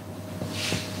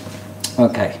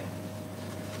 Okay.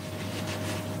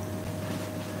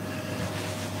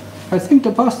 I think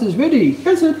the pasta's ready.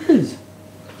 Yes, it is.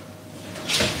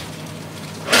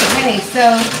 Okay,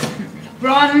 so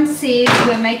Ron says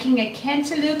we're making a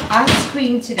cantaloupe ice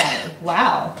cream today.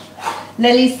 Wow.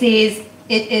 Lily says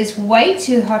it is way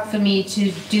too hot for me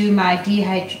to do my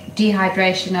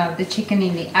dehydration of the chicken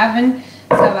in the oven,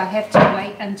 so I have to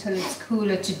wait until it's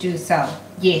cooler to do so.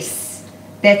 Yes,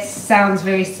 that sounds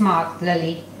very smart,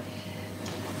 Lily.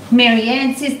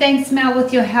 Marianne says, thanks Mel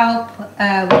with your help with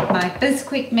my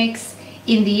Bisquick mix.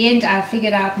 In the end, I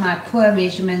figured out my poor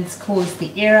measurements caused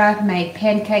the error, made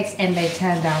pancakes, and they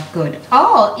turned out good.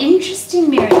 Oh, interesting,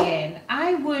 Marianne.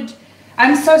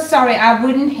 I'm so sorry, I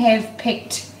wouldn't have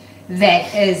picked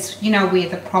that as, you know, where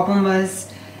the problem was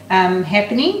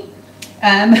happening.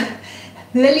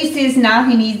 Lily says now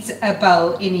he needs a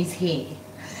bow in his hair.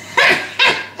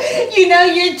 You know,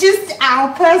 you're just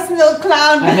our personal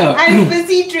clown. I know. I'm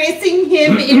busy dressing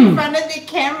him in front of the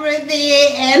camera there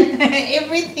and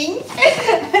everything.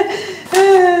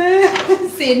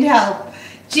 Send help.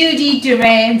 Judy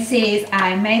Duran says,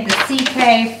 I made the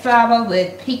CK flour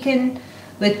with pecan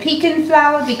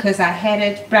flour because I had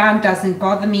it. Brown doesn't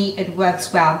bother me. It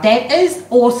works well. That is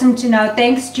awesome to know.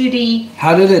 Thanks, Judy.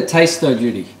 How did it taste though,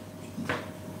 Judy?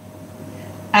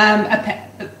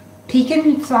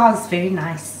 Pecan flour is very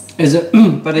nice. Is it?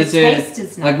 But is it taste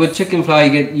is like nice. with chicken flour?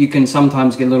 You can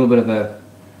sometimes get a little bit of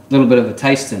a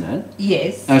taste in it.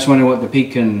 Yes. I was wondering what the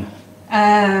pecan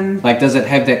like. Does it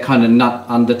have that kind of nut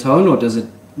undertone, or does it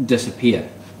disappear?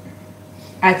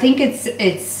 I think it's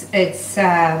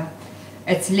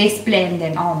less bland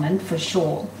than almond for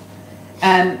sure.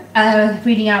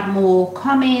 Reading out more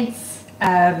comments.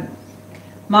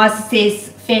 Marcia says,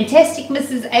 fantastic,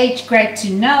 Mrs. H. Great to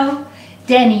know.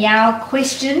 Danielle,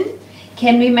 question: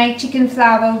 can we make chicken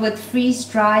flour with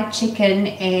freeze-dried chicken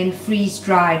and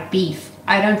freeze-dried beef?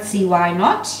 I don't see why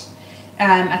not.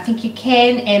 I think you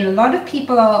can, and a lot of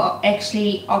people are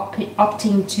actually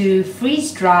opting to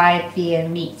freeze-dry their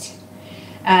meat.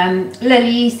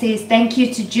 Lily says, thank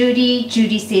you to Judy.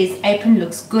 Judy says, apron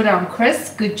looks good on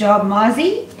Chris. Good job,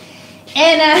 Marzi.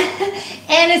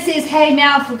 Anna says, hey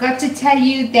Mel, forgot to tell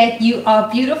you that you are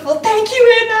beautiful. Thank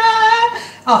you, Anna.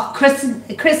 Oh,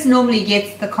 Chris normally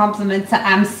gets the compliments.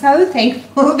 I'm so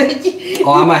thankful that you...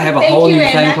 Oh, I might have a Thank whole you, new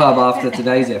Anna. fan club after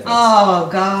today's efforts. Oh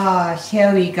gosh,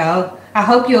 here we go. I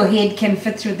hope your head can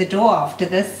fit through the door after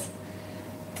this.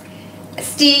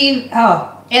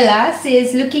 Ella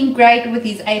says, looking great with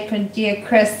his apron, dear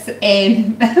Chris.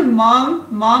 And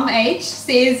Mom H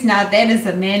says, now that is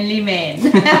a manly man.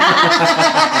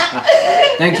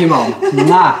 Thank you, Mom.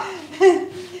 Nah.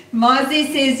 Marzi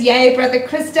says, yay, Brother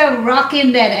Krista,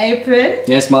 rocking that apron.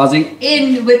 Yes, Marzi.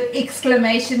 In with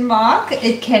exclamation mark.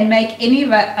 It can make any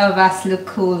of us look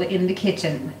cool in the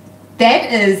kitchen. That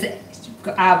is,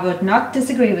 I would not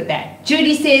disagree with that.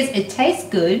 Judy says, it tastes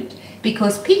good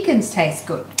because pecans taste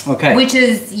good. Okay. Which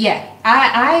is, yeah,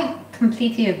 I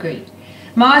completely agree.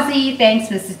 Marzi, thanks,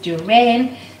 Mrs.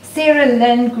 Duran. Sarah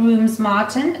Lynn Grooms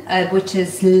Martin, which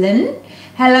is Lynn.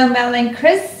 Hello, Mel and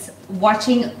Chris.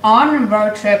 Watching on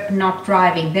road trip, not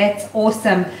driving. That's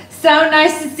awesome. So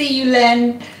nice to see you,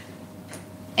 Lynn.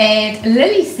 And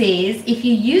Lily says, if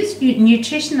you use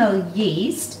nutritional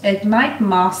yeast, it might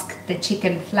mask the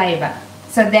chicken flavor.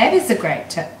 So that is a great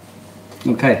tip.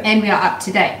 Okay. And we are up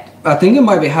to date. I think it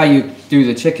might be how you do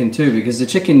the chicken too, because the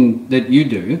chicken that you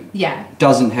do Yeah.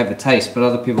 doesn't have a taste, but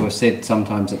other people have said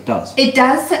sometimes it does. It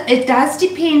does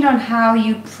depend on how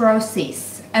you process.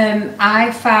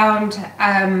 I found,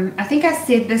 I think I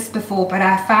said this before, but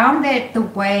I found that the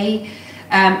way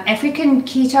African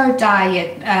keto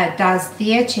diet does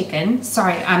their chicken.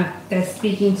 Sorry, I'm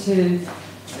speaking to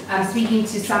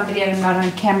somebody and I'm not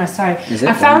on camera. Sorry. Is that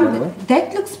I found done, by the way?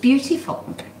 that looks beautiful.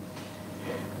 Okay.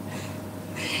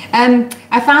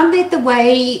 I found that the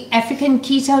way African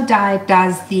keto diet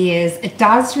does theirs, it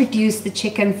does reduce the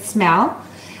chicken smell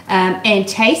and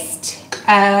taste.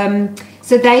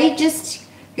 So they just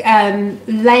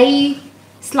lay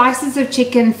slices of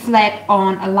chicken flat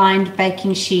on a lined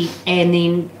baking sheet, and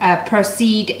then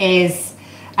proceed as,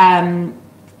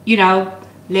 you know,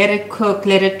 let it cook,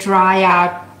 let it dry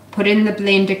out, put in the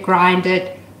blender, grind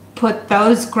it, put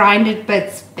those grinded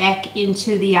bits back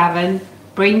into the oven,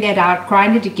 bring that out,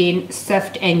 grind it again,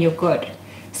 sift, and you're good.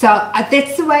 So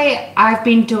that's the way I've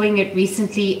been doing it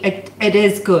recently. It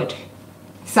is good.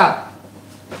 So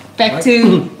back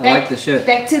to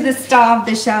the star of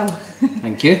the show.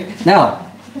 Thank you.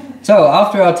 Now, so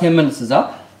after our 10 minutes is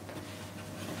up,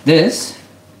 this,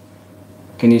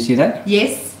 can you see that?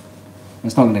 Yes.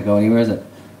 It's not going to go anywhere, is it?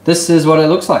 This is what it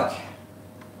looks like.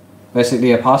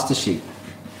 Basically a pasta sheet.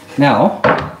 Now,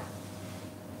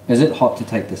 is it hot to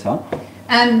take this out?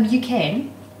 You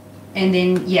can, and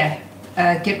then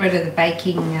get rid of the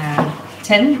baking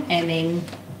tin, and then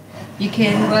you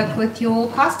can work with your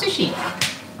pasta sheet.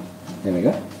 There we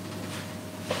go.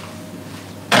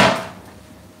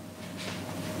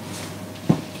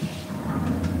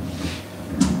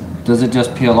 Does it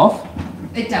just peel off?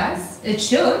 It does. It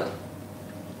should.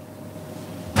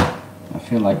 I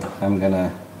feel like I'm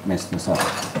gonna mess this up.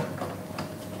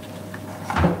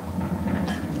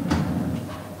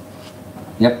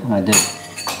 Yep, I did.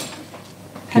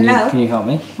 Hello? Can you help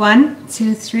me? 1,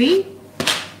 2, 3.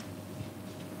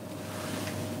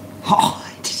 Oh,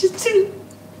 I did it too.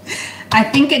 I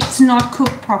think it's not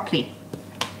cooked properly,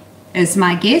 is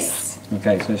my guess.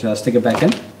 Okay, so shall I stick it back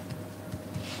in?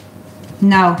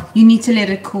 No, you need to let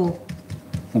it cool.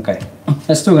 Okay,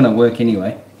 that's still gonna work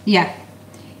anyway. Yeah,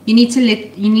 you need to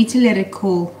let it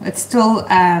cool. It's still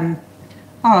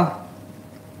oh,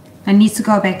 I need to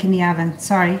go back in the oven.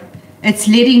 Sorry, it's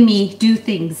letting me do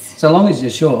things. So long as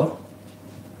you're sure.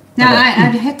 No, okay.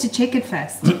 I had to check it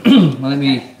first. Well, let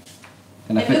me.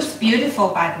 It looks beautiful,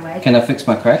 by the way. Can I fix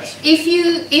my cracks? If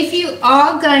you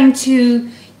are going to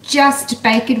just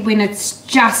bake it when it's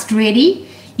just ready,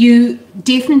 you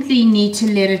definitely need to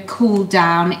let it cool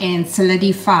down and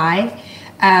solidify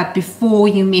before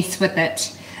you mess with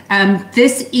it.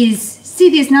 This is, see,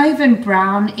 there's not even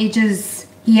brown edges.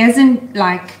 He hasn't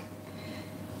like,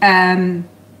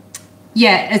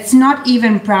 it's not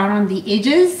even brown on the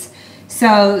edges.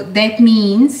 So that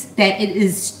means that it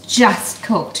is just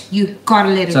cooked. You've got to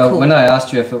let it cool. So when I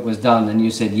asked you if it was done and you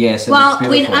said yes, it well, looks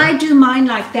beautiful. when I do mine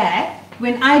like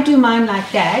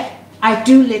that, I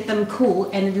do let them cool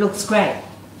and it looks great.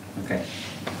 Okay.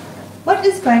 What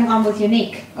is going on with your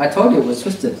neck? I told you it was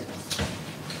twisted.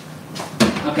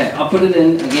 Okay, I'll put it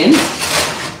in again.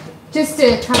 Just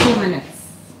a couple minutes.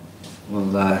 We'll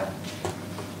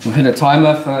hit a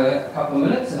timer for a couple of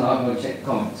minutes and I'm going to check the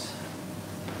comments.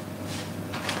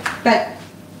 But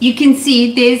you can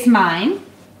see there's mine.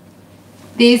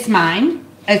 There's mine.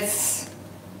 It's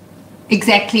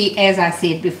exactly as I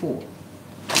said before.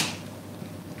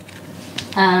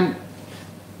 All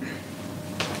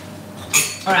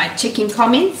right, checking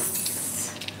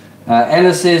comments.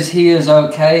 Anna says he is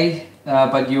okay,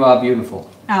 but you are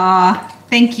beautiful.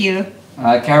 Thank you.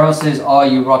 Carol says, oh,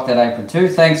 you rock that apron too.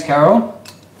 Thanks, Carol.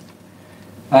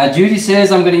 Judy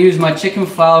says, I'm going to use my chicken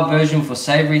flour version for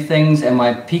savory things and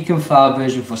my pecan flour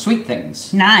version for sweet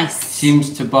things. Nice. Seems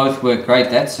to both work great.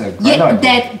 That's a great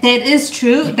idea. That is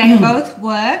true. They both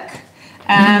work.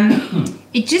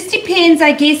 It just depends,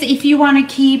 I guess, if you want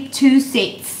to keep 2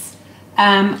 sets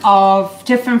of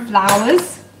different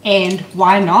flours, and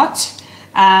why not?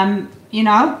 You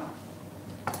know,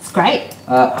 it's great.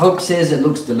 Hope says it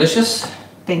looks delicious.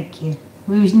 Thank you.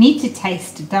 We need to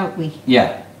taste it, don't we?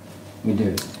 Yeah, we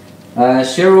do.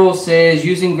 Cheryl says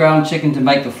using ground chicken to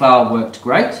make the flour worked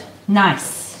great.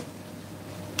 Nice.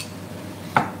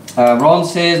 Ron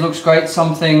says looks great.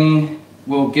 Something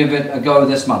we'll give it a go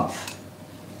this month.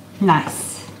 Nice.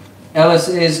 Alice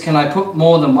is, can I put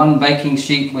more than 1 baking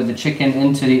sheet with the chicken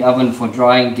into the oven for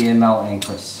drying DML and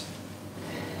Chris?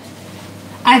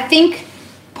 I think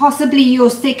possibly your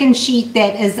second sheet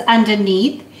that is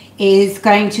underneath is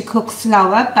going to cook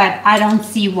slower, but I don't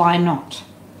see why not.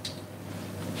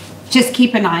 Just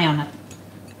keep an eye on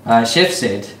it. Chef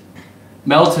said,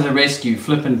 Mel to the rescue,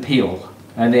 flip and peel.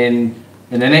 And then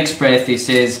in the next breath he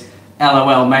says,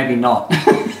 LOL, maybe not.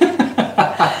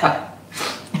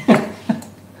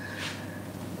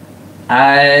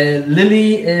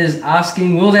 Lily is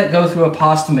asking, will that go through a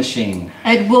pasta machine?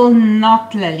 It will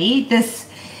not, Lily. This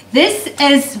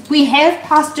is, we have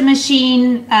pasta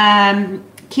machine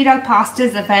keto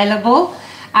pastas available.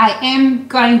 I am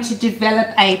going to develop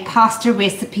a pasta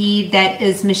recipe that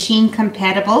is machine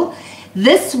compatible.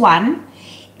 This one,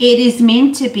 it is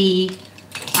meant to be,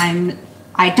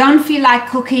 I don't feel like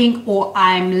cooking or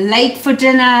I'm late for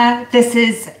dinner. This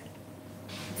is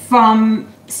from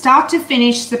start to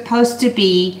finish supposed to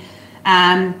be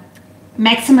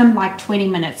maximum like 20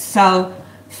 minutes. So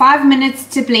 5 minutes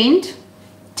to blend,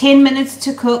 10 minutes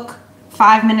to cook,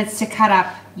 5 minutes to cut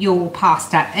up your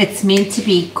pasta. It's meant to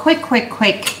be quick, quick,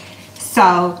 quick.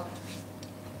 So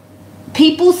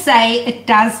people say it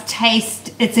does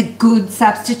taste, it's a good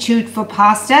substitute for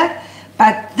pasta,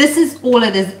 but this is all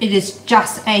it is. It is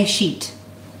just a sheet.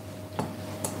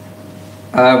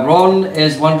 Ron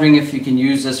is wondering if you can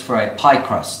use this for a pie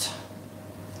crust.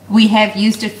 We have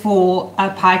used it for a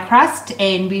pie crust,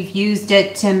 and we've used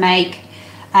it to make,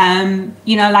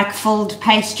 you know, like filled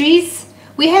pastries.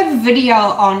 We have a video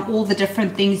on all the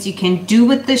different things you can do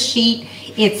with the sheet.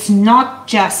 It's not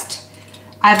just,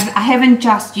 I haven't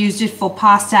just used it for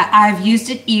pasta. I've used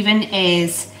it even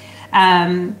as,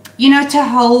 you know, to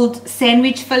hold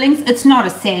sandwich fillings. It's not a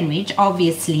sandwich,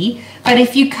 obviously, but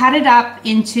if you cut it up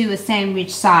into a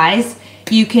sandwich size,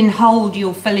 you can hold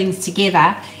your fillings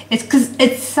together. It's because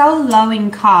it's so low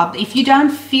in carb. If you don't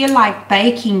feel like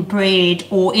baking bread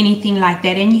or anything like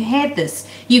that, and you have this,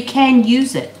 you can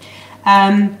use it.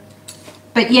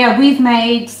 But yeah, we've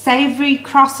made savory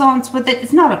croissants with it.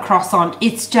 It's not a croissant,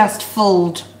 it's just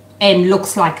filled and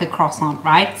looks like a croissant,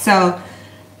 right? So,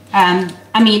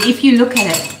 I mean, if you look at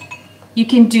it, you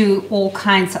can do all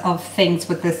kinds of things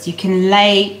with this. You can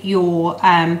lay your,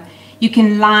 you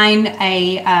can line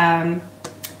a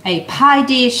pie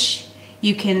dish.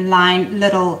 You can line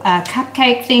little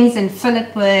cupcake things and fill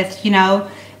it with, you know,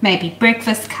 maybe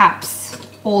breakfast cups,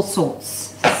 all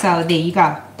sorts. So there you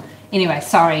go. Anyway,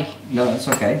 sorry. No, that's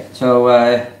okay. So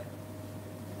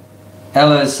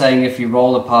Ella is saying if you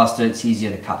roll the pasta, it's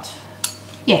easier to cut.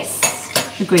 Yes,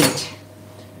 agreed.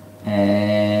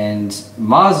 And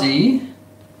Marzi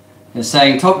is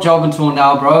saying, top job until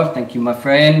now, bro. Thank you, my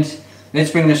friend. Let's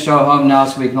bring the show home now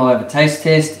so we can all have a taste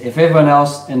test. If everyone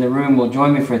else in the room will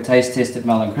join me for a taste test at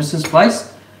Mel and Chris's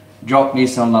place, drop me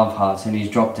some love hearts. And he's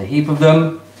dropped a heap of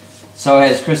them. So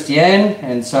has Christiane,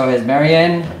 and so has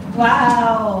Marianne.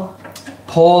 Wow.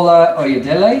 Paula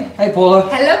Oyedele. Hey, Paula.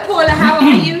 Hello, Paula. How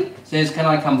are you? Says, can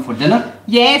I come for dinner?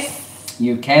 Yes.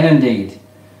 You can indeed.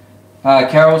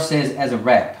 Carol says, as a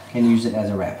wrap. Can use it as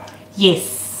a wrap.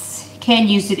 Yes. Can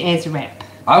use it as a wrap.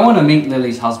 I want to meet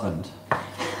Lily's husband.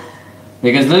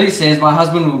 Because Lily says, my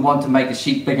husband would want to make a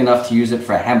sheet big enough to use it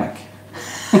for a hammock.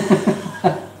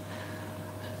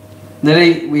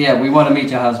 Lily, we want to meet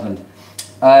your husband.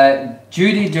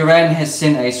 Judy Duran has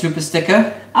sent a super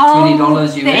sticker, $20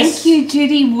 US. Thank you,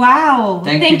 Judy. Wow.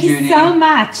 Thank you, Judy, so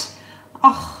much.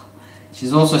 Oh.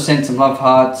 She's also sent some love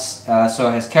hearts. So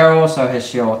has Carol, so has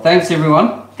Cheryl. Thanks,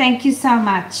 everyone. Thank you so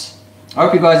much. I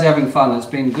hope you guys are having fun. It's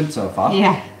been good so far.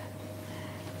 Yeah.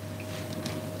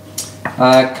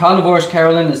 Carnivorous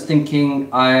Carolyn is thinking,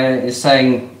 is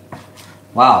saying,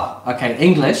 wow, okay,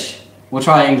 English. We'll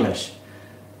try English.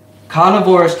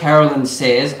 Carnivorous Carolyn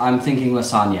says, I'm thinking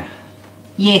lasagna.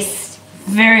 Yes,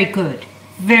 very good.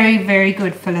 Very, very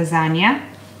good for lasagna.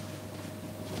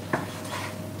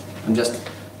 I'm just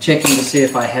checking to see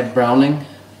if I have browning.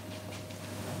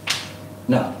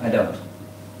 No, I don't.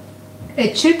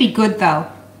 It should be good though.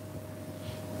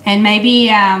 And maybe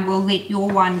we'll let your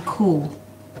one cool.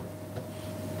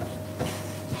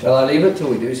 Shall I leave it till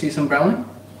we do see some browning?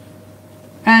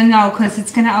 No, because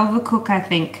it's going to overcook, I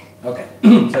think. Okay,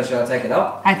 so shall I take it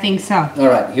up? I think so.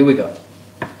 Alright, here we go.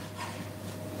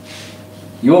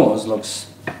 Yours looks...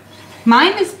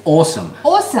 Mine is awesome.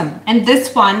 Awesome. And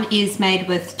this one is made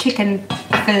with chicken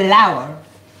flour.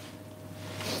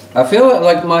 I feel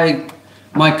like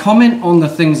my comment on the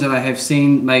things that I have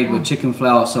seen made with chicken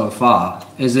flour so far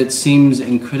is it seems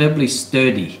incredibly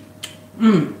sturdy.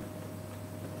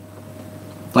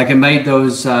 Like it made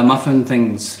those muffin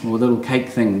things or little cake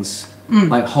things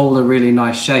like hold a really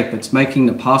nice shape. It's making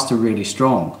the pasta really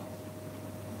strong.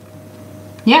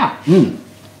 Yeah.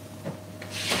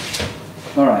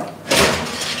 All right.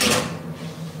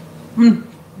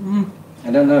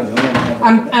 I don't know.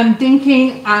 I'm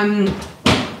thinking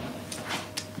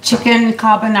chicken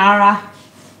carbonara.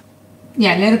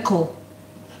 Yeah, let it cool.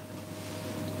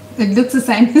 It looks the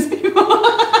same as before.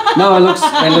 No, it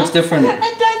looks different.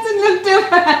 It doesn't look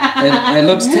different. It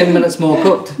looks 10 minutes more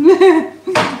cooked.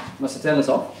 Must I turn this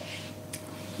off?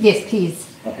 Yes, please.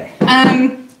 Okay.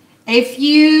 If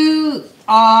you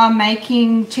are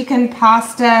making chicken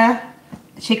pasta,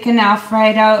 chicken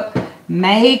Alfredo,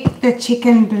 make the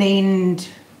chicken blend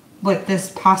with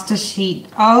this pasta sheet.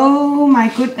 Oh my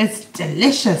goodness, it's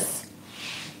delicious.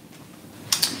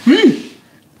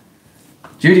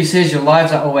 Judy says your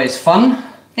lives are always fun.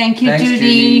 Thank you, Thanks,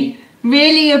 Judy.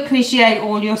 Really appreciate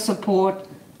all your support.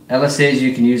 Ella says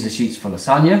you can use the sheets for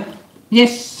lasagna.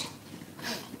 Yes.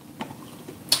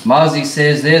 Marzi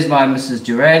says, there's my Mrs.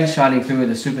 Durand shining through with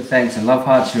the super thanks and love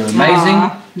hearts. You're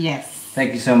amazing. Yes.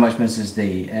 Thank you so much, Mrs.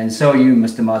 D. And so are you,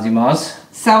 Mr. Marzi Mars.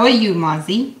 So are you,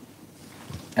 Marzi.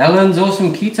 Ellen's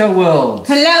Awesome Keto World.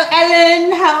 Hello,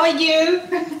 Ellen. How are you?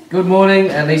 Good morning,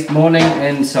 at least morning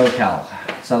in SoCal,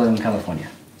 Southern California.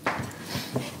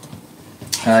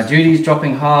 Judy's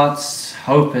dropping hearts.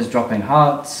 Hope is dropping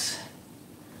hearts.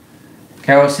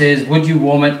 Carol says, would you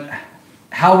warm it?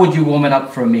 How would you warm it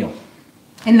up for a meal?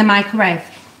 In the microwave.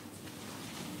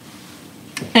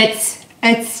 It's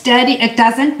steady. It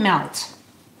doesn't melt.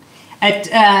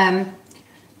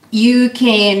 You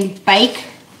can bake,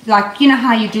 like, you know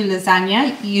how you do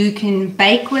lasagna? You can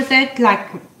bake with it, like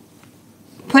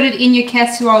put it in your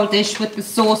casserole dish with the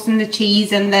sauce and the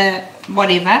cheese and the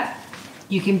whatever.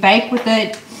 You can bake with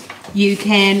it. You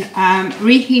can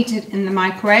reheat it in the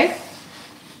microwave.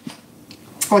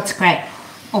 Oh, it's great.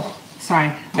 Oh,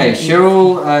 sorry. Okay,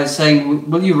 Cheryl is saying,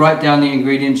 will you write down the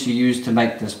ingredients you use to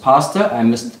make this pasta? I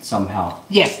missed it somehow.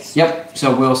 Yes. Yep,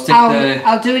 so we'll stick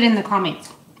I'll do it in the comments.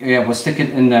 Yeah, we'll stick it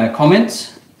in the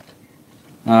comments.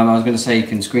 I was going to say you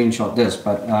can screenshot this,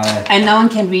 but... and no one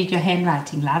can read your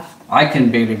handwriting, love. I can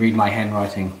barely read my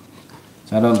handwriting,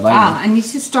 so I don't blame you. I need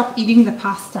to stop eating the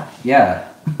pasta. Yeah.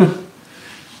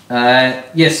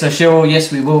 Yes, so Cheryl,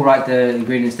 yes, we will write the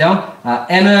ingredients down.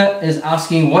 Anna is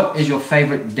asking, what is your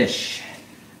favorite dish?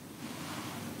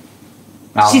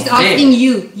 She's asking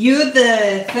you. You're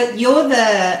the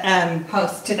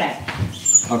host today.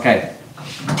 Okay.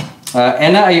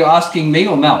 Anna, are you asking me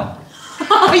or Mel?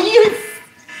 Oh, you.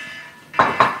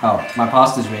 Oh, my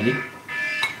pasta's ready.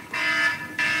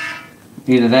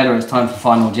 Either that or it's time for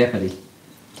Final Jeopardy.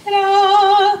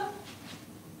 Ta-da!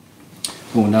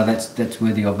 Oh no, that's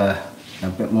worthy of a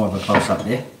bit more of a close-up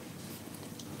there.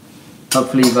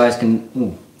 Hopefully you guys can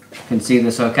see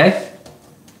this okay.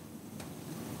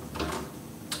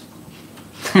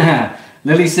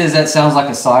 Lily says that sounds like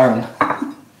a siren.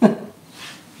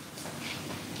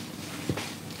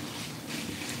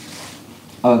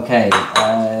 Okay.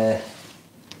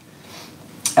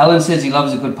 Ellen says he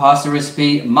loves a good pasta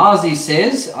recipe. Marzi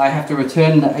says I have to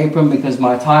return the apron because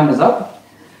my time is up.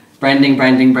 Branding,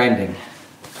 branding, branding.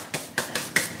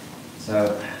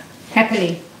 So.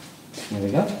 Happily. There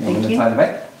we go. You want me to tie the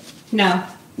back? No.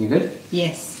 You good?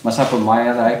 Yes. Must I put my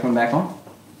other apron back on?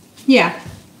 Yeah.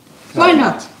 Why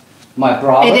not? My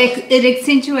bra. It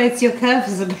accentuates your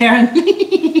curves,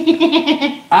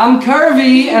 apparently. I'm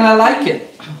curvy and I like it.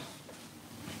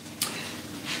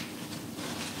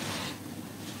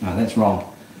 Oh, that's wrong.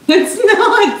 It's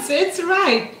not. It's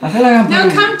right. I feel like I'm putting... No,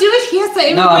 come do it here so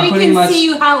everybody can see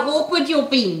you how awkward you're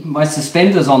being. My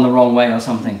suspender's on the wrong way or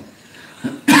something.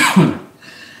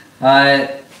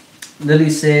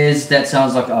 Lily says that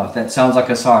sounds like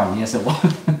a siren. Yes, it was.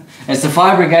 It's the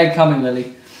fire brigade coming,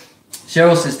 Lily.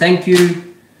 Cheryl says thank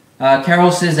you.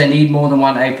 Carol says they need more than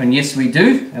one apron. Yes, we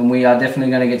do, and we are definitely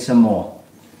going to get some more.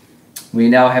 We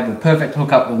now have the perfect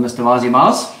hookup with Mr. Marzi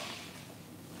Mars.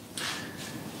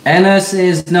 Anna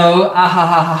says no. Ah ha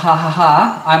ha ha ha ha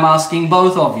ha. I'm asking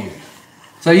both of you,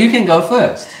 so you can go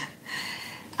first.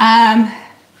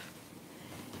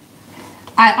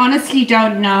 I honestly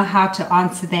don't know how to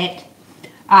answer that.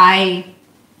 I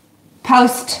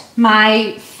post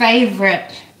my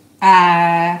favorite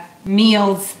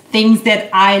meals, things that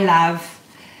I love,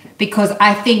 because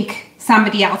I think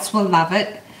somebody else will love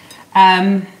it.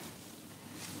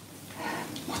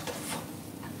 What the fuck?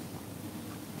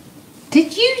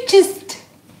 Did you just...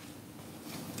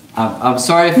 I'm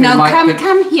sorry if no,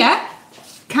 come here.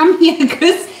 Come here,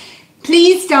 Chris.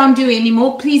 Please don't do any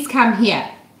more. Please come here.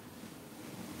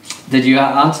 Did you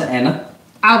answer Anna?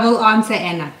 I will answer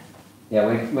Anna. Yeah,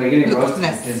 we're getting roasted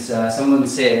because someone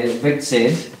said, Vic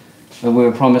said, that we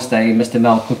were promised a Mr.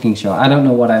 Mel cooking show. I don't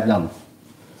know what I've done.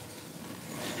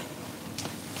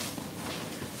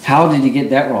 How did you get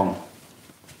that wrong?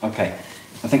 Okay,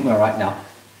 I think we're right now.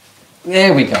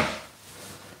 There we go.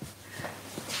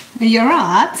 You're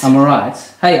right. I'm alright.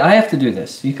 Hey, I have to do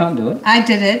this. You can't do it. I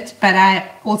did it, but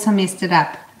I also messed it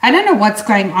up. I don't know what's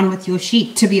going on with your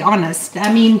sheet, to be honest.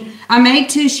 I mean, I made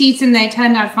 2 sheets and they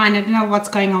turned out fine. I don't know what's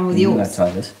going on with yours. Let's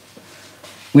try this.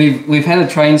 We've had a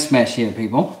train smash here,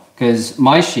 people, because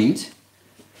my sheet,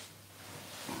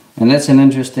 and that's an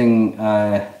interesting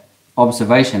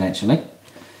observation, actually.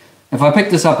 If I pick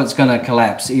this up, it's going to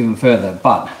collapse even further,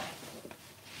 but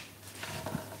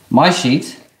my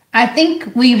sheet I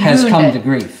think we has ruined come it. to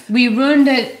grief. We ruined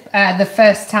it the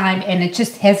first time and it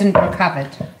just hasn't recovered.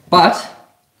 But,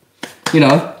 you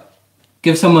know,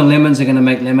 give someone lemons, they're going to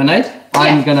make lemonade. Yeah.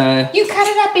 I'm going to... You cut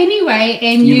it up anyway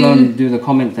and you go and do the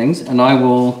comment things and I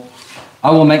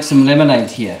will make some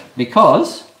lemonade here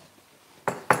because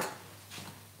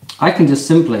I can just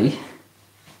simply,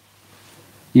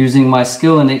 using my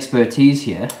skill and expertise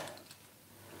here,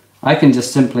 I can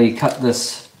just simply cut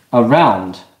this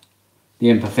around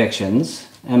the imperfections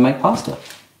and make pasta.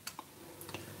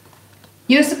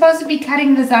 You're supposed to be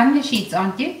cutting lasagna sheets,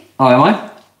 aren't you? Oh, am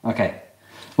I? Okay.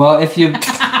 Well, if you...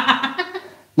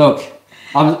 Look,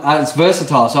 it's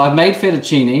versatile. So I've made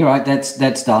fettuccine, right?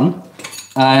 That's done.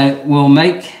 We'll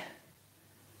make...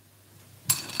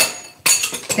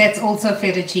 That's also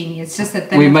fettuccine. It's just that...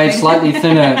 We made slightly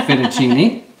thinner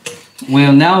fettuccine.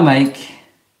 We'll now make...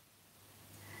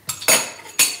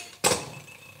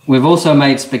 We've also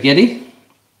made spaghetti.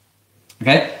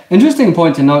 Okay. Interesting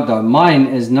point to note though, mine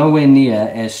is nowhere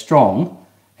near as strong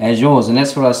as yours, and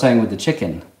that's what I was saying with the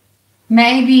chicken.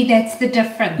 Maybe that's the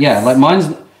difference. Yeah, like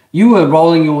mine's... You were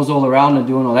rolling yours all around and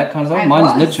doing all that kind of stuff.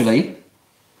 Mine's literally...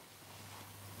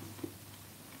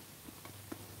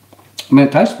 I mean,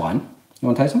 it tastes fine. You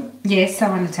want to taste some? Yes, I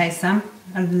want to taste some.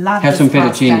 I love Have some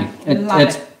fettuccine. It.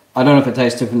 I don't know if it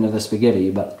tastes different to the spaghetti,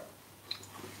 but...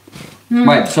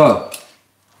 Right, so...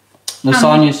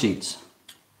 Lasagna sheets.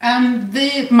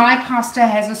 My pasta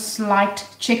has a slight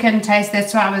chicken taste.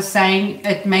 That's why I was saying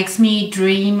it makes me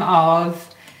dream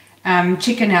of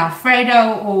chicken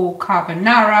Alfredo or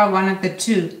carbonara, one of the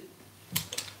two.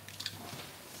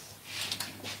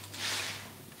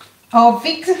 Oh,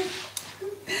 Vic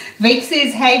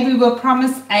says, hey, we were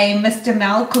promised a Mr.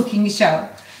 Mel cooking show.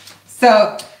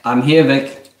 So... I'm here,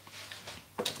 Vic.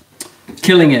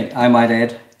 Killing it, I might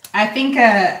add. I think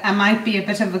I might be a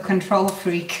bit of a control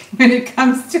freak when it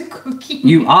comes to cooking.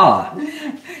 You are.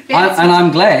 And I'm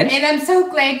glad. And I'm so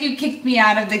glad you kicked me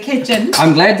out of the kitchen.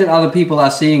 I'm glad that other people are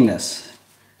seeing this.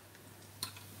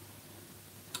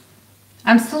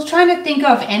 I'm still trying to think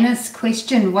of Anna's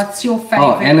question. What's your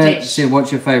favorite dish? Oh, Anna said,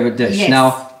 what's your favorite dish? Yes.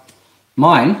 Now,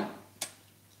 mine...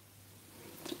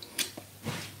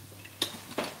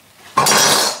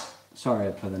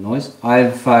 Sorry for the noise.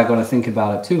 I've got to think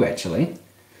about it too, actually.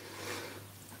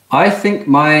 I think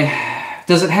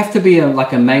does it have to be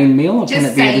like a main meal, or can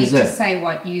it be a dessert? Just say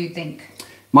what you think.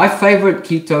 My favorite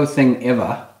keto thing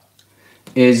ever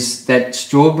is that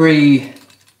strawberry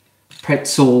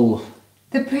pretzel.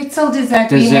 The pretzel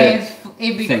dessert we have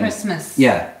every Christmas.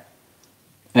 Yeah.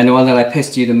 And the one that I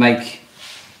pester you to make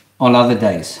on other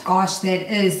days. Gosh,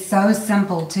 that is so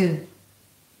simple too.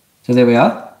 So there we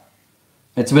are.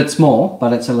 It's a bit small,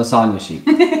 but it's a lasagna sheet.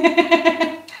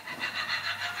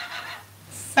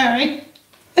 Sorry.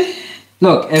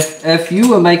 Look, if you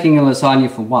were making a lasagna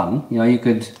for one, you know, you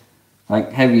could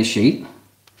like have your sheet,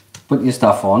 put your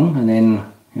stuff on, and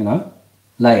then, you know,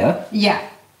 layer. Yeah.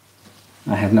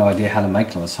 I have no idea how to make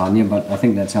lasagna, but I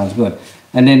think that sounds good.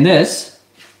 And then this,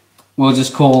 we'll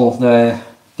just call the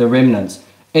remnants.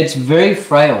 It's very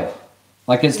frail.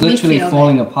 Like it's literally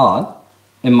falling apart.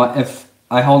 If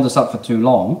I hold this up for too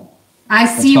long, I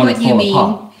see what you mean.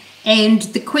 Apart. And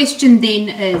the question then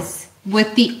is,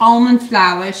 with the almond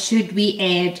flour, should we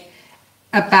add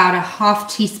about a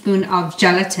half teaspoon of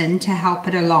gelatin to help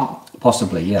it along?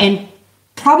 Possibly, yeah. And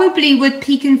probably with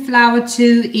pecan flour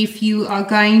too, if you are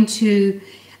going to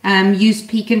use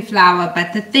pecan flour.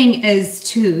 But the thing is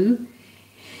too,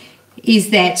 is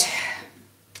that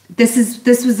this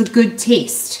was a good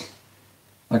test.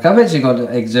 Like I've actually got to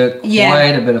exert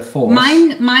quite a bit of force.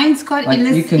 Mine's got like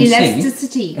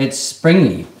elasticity. See, it's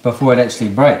springy before it actually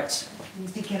breaks. I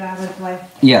need to get out of the way.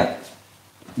 Yeah,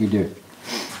 you do.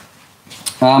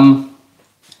 I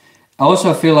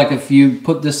also feel like if you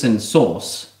put this in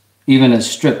sauce, even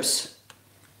as strips,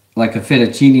 like a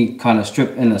fettuccine kind of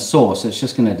strip in a sauce, it's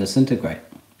just going to disintegrate.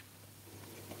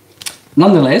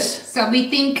 Nonetheless. So we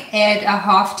think add a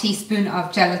half teaspoon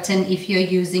of gelatin if you're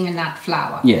using a nut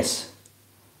flour. Yes.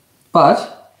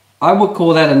 But I would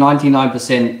call that a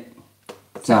 99%.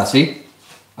 See,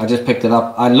 I just picked it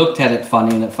up. I looked at it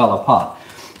funny and it fell apart.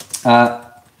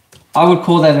 I would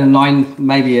call that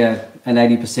maybe an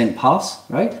 80% pass,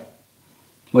 right?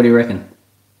 What do you reckon?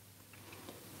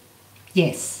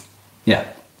 Yes. Yeah.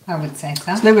 I would say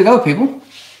so. So there we go, people.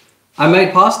 I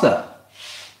made pasta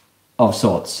of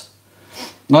sorts.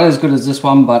 Not as good as this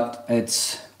one, but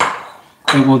it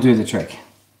will do the trick.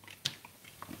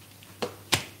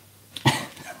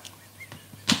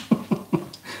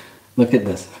 Look at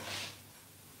this.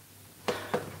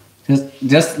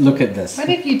 Just look at this. What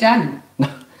have you done?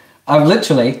 I've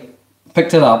literally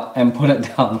picked it up and put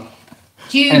it down.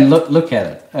 And look at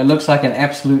it. It looks like an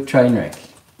absolute train wreck.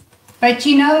 But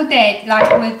you know that,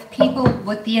 like with people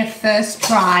with their first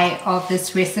try of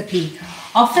this recipe,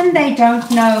 often they don't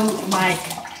know like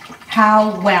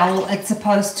how well it's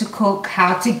supposed to cook,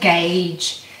 how to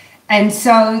gauge. And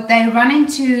so they run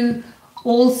into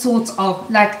all sorts of,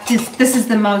 like this is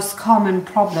the most common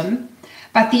problem.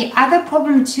 But the other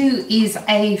problem too is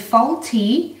a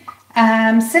faulty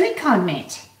silicone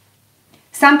mat.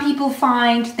 Some people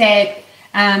find that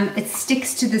it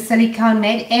sticks to the silicone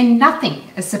mat, and nothing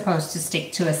is supposed to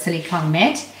stick to a silicone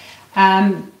mat.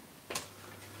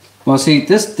 Well, see,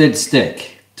 this did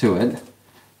stick to it,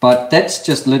 but that's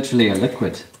just literally a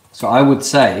liquid. So I would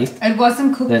say it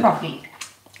wasn't cooked properly.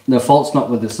 The fault's not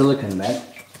with the silicone mat.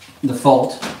 The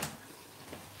fault.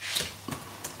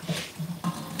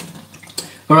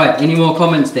 All right, any more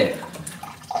comments there?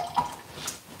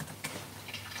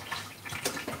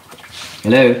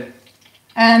 Hello?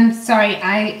 Sorry,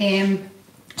 I am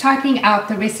typing out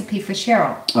the recipe for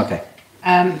Cheryl. Okay.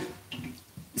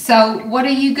 So what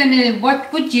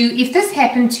would you, if this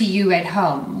happened to you at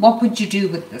home, what would you do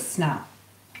with this now?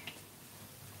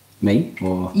 Me?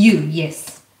 Or you,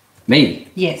 yes. Me?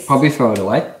 Yes. Probably throw it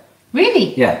away.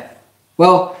 Really? Yeah.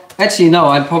 Well, actually, no,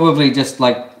 I'd probably just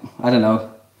I don't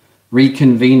know,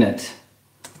 reconvene it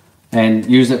and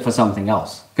use it for something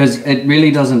else. Because it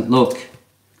really doesn't look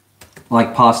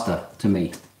like pasta to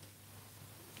me.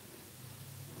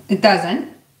 It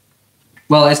doesn't?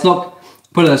 Well, it's not,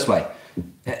 put it this way.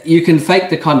 You can fake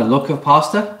the kind of look of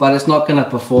pasta, but it's not going to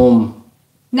perform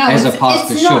as a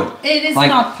pasta should. It is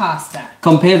not pasta.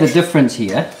 Compare the difference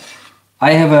here.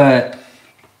 I have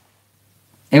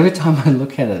every time I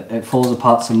look at it, it falls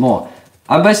apart some more.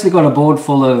 I've basically got a board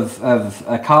full of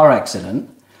a car accident,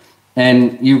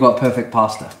 and you've got perfect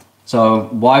pasta. So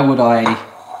why would I...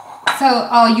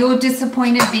 So, you're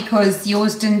disappointed because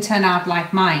yours didn't turn out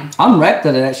like mine? I'm wrapped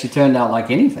that it actually turned out like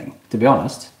anything, to be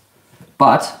honest.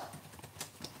 But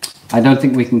I don't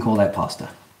think we can call that pasta.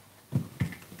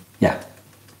 Yeah.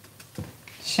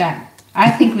 Shame.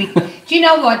 I think we... Do you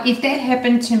know what? If that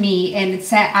happened to me and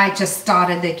say I just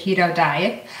started the keto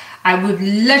diet, I would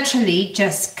literally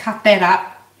just cut that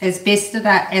up as best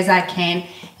as I can,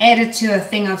 add it to a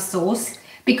thing of sauce,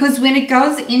 because when it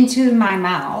goes into my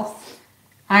mouth,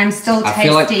 I'm still tasting... I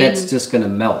feel like that's just going to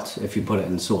melt if you put it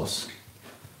in sauce.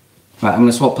 Right, I'm going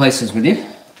to swap places with you.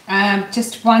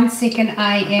 Just 1 second.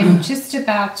 I am just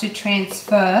about to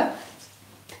transfer.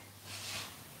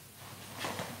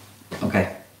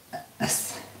 Okay.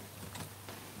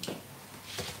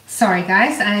 Sorry,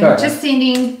 guys. I'm just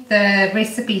sending the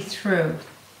recipe through.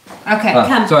 Okay,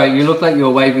 come. Sorry, you look like you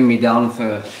were waving me down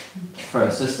for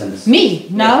assistance. Me?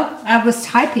 No, I was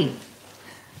typing.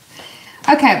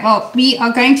 Okay, well, we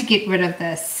are going to get rid of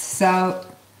this. So,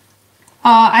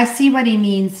 I see what he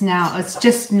means now. It's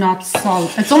just not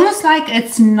solid. It's almost like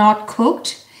it's not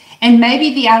cooked. And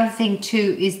maybe the other thing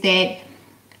too is that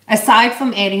aside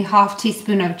from adding half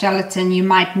teaspoon of gelatin, you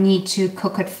might need to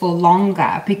cook it for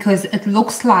longer because it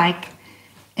looks like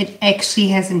it actually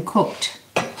hasn't cooked.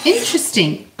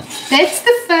 Interesting. That's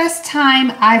the first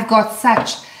time I've got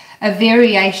such a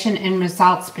variation in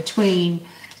results between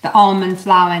the almond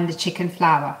flour and the chicken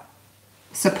flour.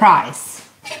 Surprise.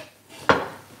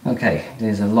 Okay,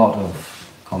 there's a lot of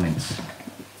comments.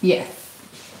 Yes.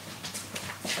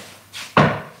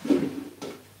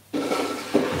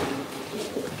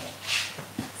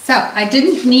 So, I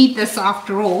didn't need this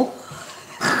after all.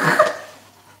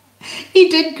 He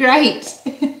did great.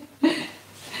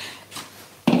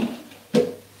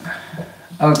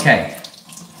 Okay.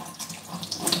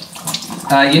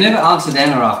 You never answered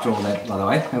Anna after all that, by the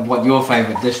way, of what your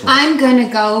favourite dish was. I'm going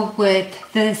to go with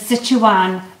the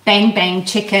Sichuan Bang Bang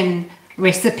chicken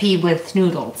recipe with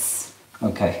noodles.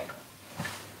 Okay.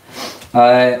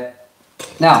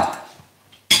 Now,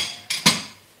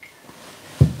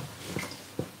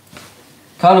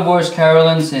 Carnivorous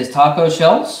Carolyn says taco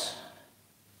shells.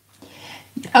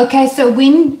 Okay, so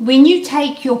when you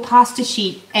take your pasta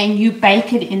sheet and you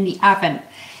bake it in the oven,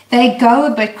 they go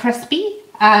a bit crispy,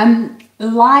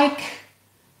 like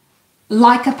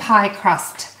a pie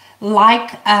crust,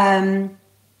 like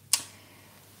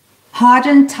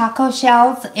hardened taco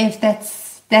shells, if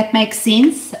that makes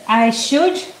sense. I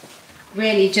should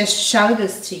really just show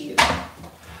this to you,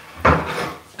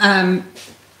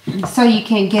 so you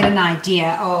can get an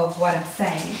idea of what I'm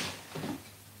saying.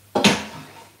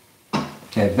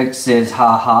 Okay, Vic says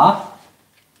ha ha.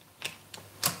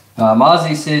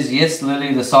 Marzi says, yes,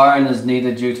 Lily, the siren is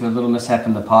needed due to a little mishap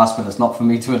in the past, but it's not for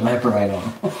me to elaborate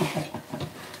on.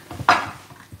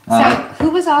 So, who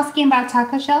was asking about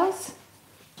taco shells?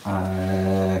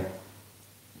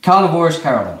 Carnivorous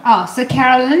Carolyn. Oh, so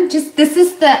Carolyn, this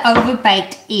is the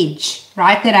overbaked edge,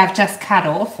 right, that I've just cut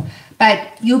off.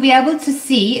 But you'll be able to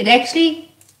see it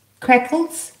actually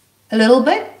crackles a little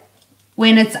bit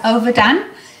when it's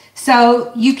overdone.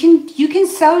 So you can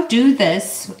so do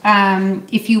this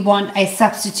if you want a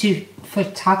substitute for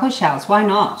taco shells. Why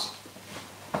not?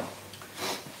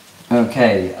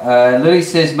 Okay, Lily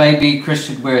says maybe Chris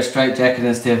should wear a straight jacket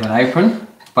instead of an apron,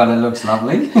 but it looks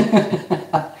lovely.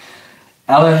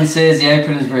 Alan says the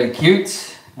apron is very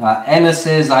cute. Anna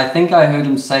says, I think I heard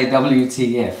him say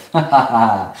WTF.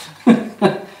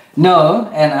 No,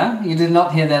 Anna, you did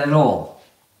not hear that at all.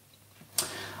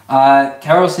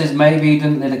 Carol says maybe you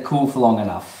didn't let it cool for long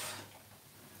enough.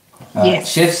 Yes.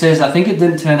 Chef says, I think it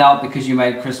didn't turn out because you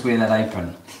made Chris wear that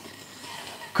apron.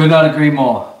 Could not agree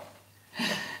more.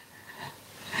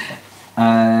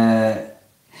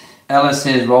 Ella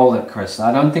says, roll it, Chris.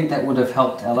 I don't think that would have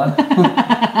helped, Ella.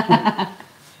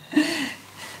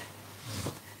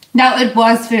 No, it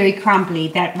was very crumbly,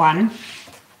 that one.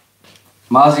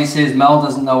 Marzi says, Mel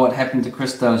doesn't know what happened to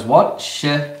Christo's what?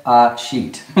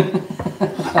 Sheet.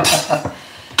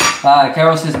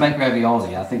 Carol says, make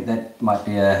ravioli. I think that might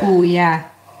be a... Oh, yeah.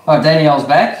 Oh, Danielle's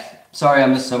back. Sorry I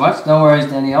missed so much. No worries,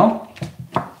 Danielle.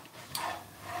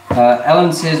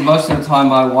 Ellen says, most of the time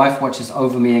my wife watches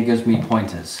over me and gives me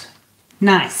pointers.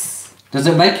 Nice. Does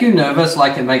it make you nervous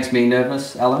like it makes me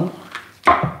nervous, Ellen?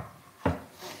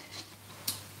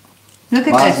 Look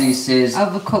at Marzi this. says...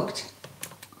 Overcooked.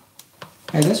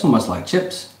 Hey, that's almost like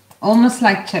chips. Almost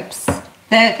like chips.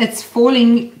 It's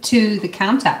falling to the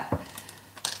counter.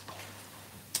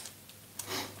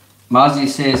 Marzi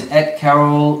says, at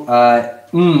Carol,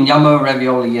 yummo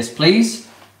ravioli, yes please.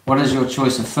 What is your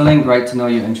choice of filling? Great to know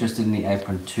you're interested in the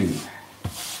apron too.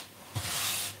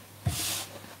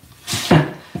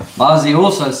 Marzi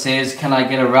also says, can I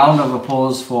get a round of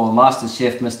applause for Master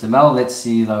Chef Mr. Mel? Let's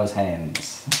see those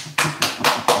hands.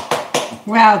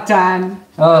 Well done.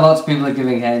 Oh, lots of people are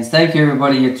giving hands. Thank you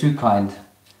everybody, you're too kind.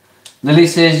 Lily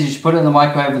says you should put it in the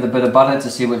microwave with a bit of butter to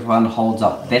see which one holds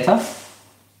up better.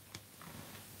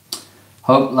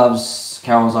 Hope loves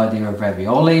Carol's idea of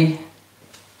ravioli.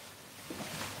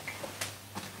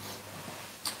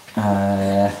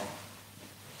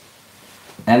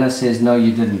 Anna says, no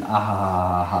you didn't.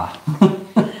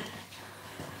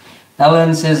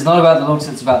 Ellen says, not about the looks,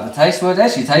 it's about the taste. Well, it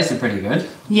actually tasted pretty good.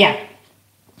 Yeah.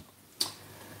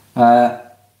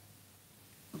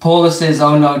 Paula says,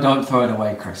 oh no, don't throw it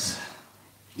away, Chris.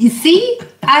 You see,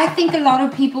 I think a lot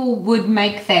of people would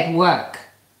make that work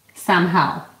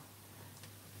somehow.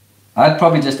 I'd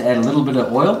probably just add a little bit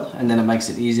of oil and then it makes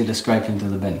it easier to scrape into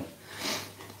the bin.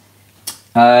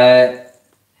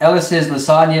 Ella says,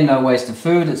 lasagna, no waste of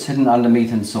food, it's hidden under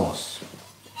meat and sauce.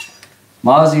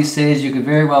 Marzi says, you could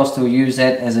very well still use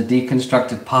that as a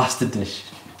deconstructed pasta dish.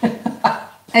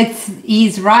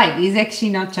 He's right, he's actually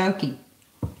not joking.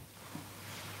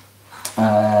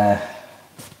 And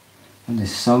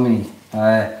there's so many.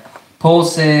 Paula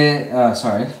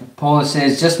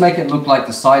says, just make it look like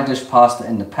the side dish pasta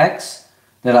in the packs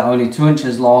that are only 2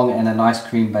 inches long and a nice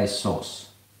cream-based sauce.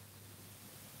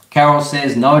 Carol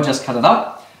says, no, just cut it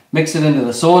up. Mix it into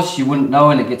the sauce, you wouldn't know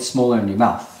and it gets smaller in your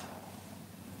mouth.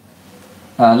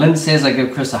 Lynn says, I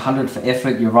give Chris 100 for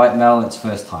effort. You're right, Mel, it's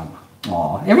first time.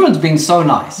 Aw, everyone's been so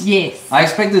nice. Yes. I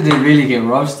expected to really get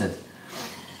roasted.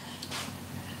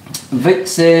 Vic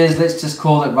says, let's just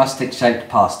call it rustic shaped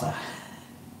pasta.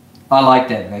 I like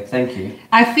that, Vic, thank you.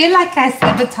 I feel like I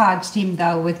sabotaged him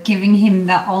though with giving him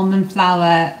the almond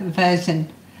flour version.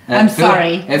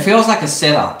 Sorry. It feels like a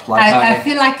setup. Like I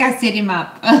feel like I set him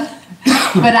up.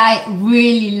 But I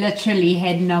really literally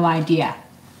had no idea.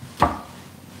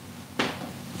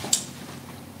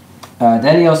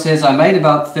 Danielle says, I made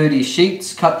about 30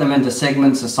 sheets, cut them into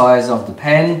segments the size of the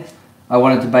pan. I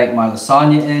wanted to bake my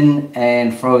lasagna in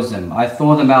and froze them. I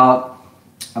thawed them out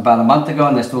about a month ago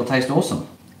and they still taste awesome.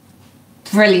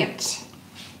 Brilliant.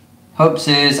 Hope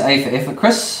says, A for effort,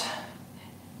 Chris.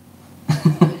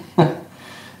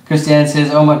 Christiane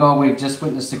says, oh my god, we've just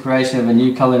witnessed the creation of a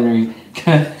new culinary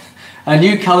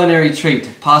treat,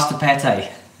 pasta pate.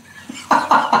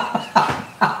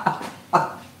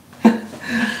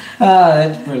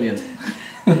 That's brilliant.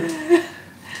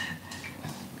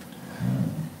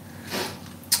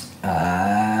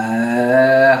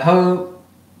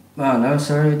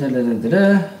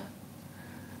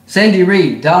 Sandy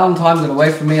Reed, darling, time got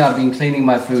away from me. I've been cleaning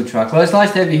my food truck. Well, it's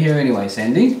nice to have you here anyway,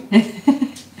 Sandy.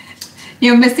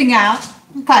 You're missing out,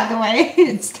 by the way.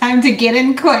 It's time to get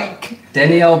in quick.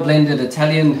 Danielle blended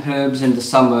Italian herbs into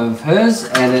some of hers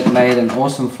and it made an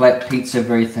awesome flat pizza,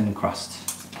 very thin crust.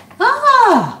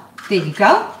 Ah, there you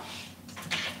go.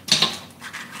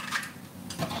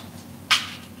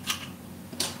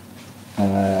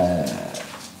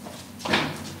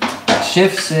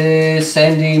 Chef says,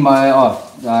 Sandy, my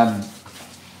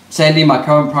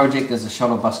current project is a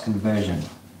shuttle bus conversion.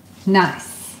 Nice.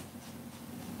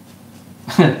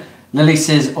 Lily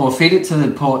says, or feed it to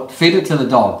the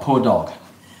dog, poor dog.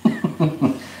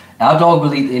 Our dog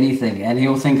will eat anything and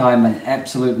he'll think I'm an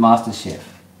absolute master chef.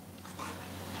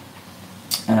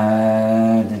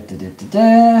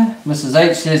 Mrs.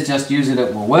 H says, just use it,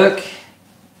 it will work.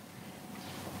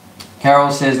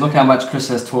 Carol says, look how much Chris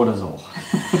has taught us all.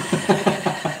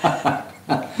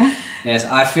 Yes,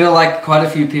 I feel like quite a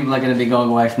few people are going to be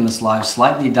going away from this live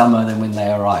slightly dumber than when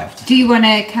they arrived. Do you want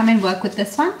to come and work with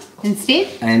this one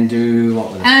instead? And do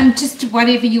what with it? Just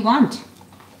whatever you want.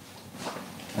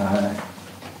 You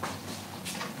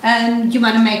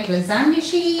want to make lasagna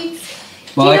sheets?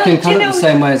 Well, I can cut it the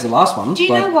same way as the last one. Do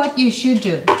you know what you should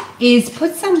do? Is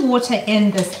put some water in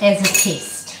this as a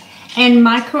test and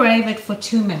microwave it for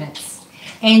 2 minutes.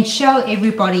 And show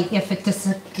everybody if it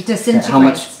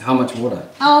disintegrates. How much water?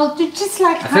 Oh, just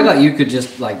like... I feel like you could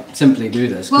just like simply do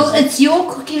this. Well, it's your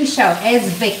cooking show, as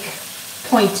Vic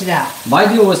pointed out. My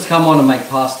deal was to come on and make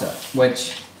pasta,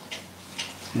 which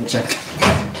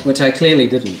I clearly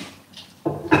didn't.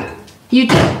 You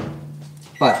did.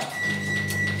 But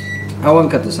I won't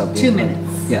cut this up. 2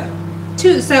 minutes. Yeah.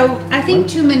 So I think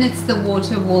 2 minutes the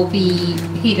water will be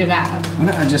heated up. Why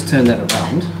don't I just turn that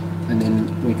around? And then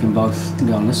we can both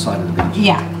go on this side of the bench.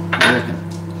 Yeah. I reckon.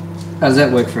 How does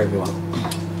that work for everyone?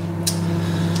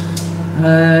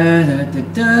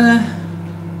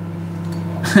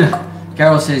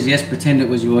 Carol says, yes, pretend it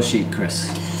was your sheet, Chris.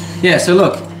 Yeah, so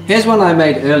look, here's one I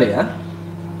made earlier.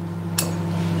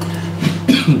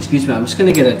 Excuse me, I'm just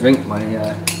going to get a drink. So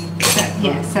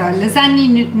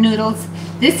lasagna noodles.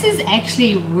 This is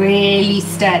actually really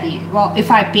sturdy. Well,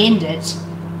 if I bend it,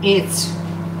 it's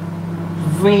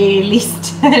really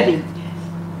sturdy.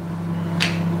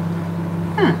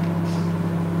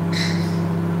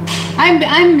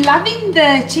 I'm loving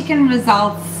the chicken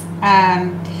results,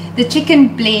 the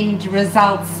chicken blend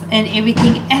results and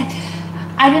everything.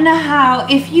 I don't know how,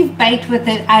 if you've baked with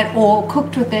it or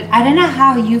cooked with it, I don't know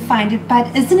how you find it,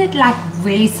 but isn't it like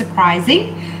really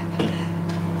surprising?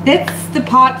 That's the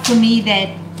part for me that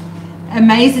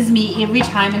amazes me every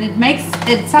time, and it makes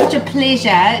it such a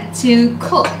pleasure to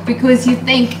cook because you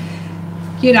think,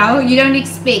 you know, you don't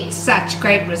expect such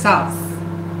great results.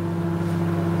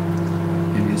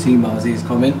 Have you seen Marzi's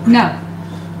comment? No.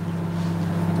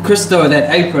 Christo, that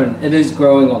apron, it is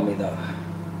growing on me though.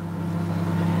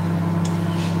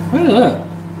 I don't know.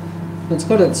 It's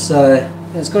got its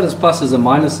pluses and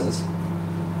minuses.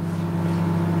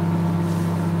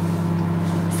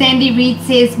 Sandy Reed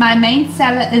says, my main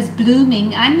seller is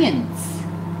blooming onions.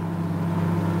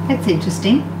 That's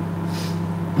interesting.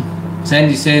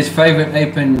 Sandy says, favourite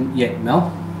apron yet,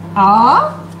 Mel?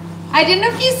 Oh, I don't know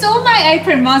if you saw my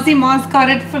apron. Mozzie Moz got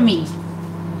it for me.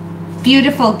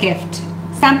 Beautiful gift.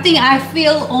 Something I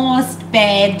feel almost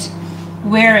bad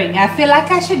wearing. I feel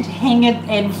like I should hang it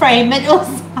and frame it or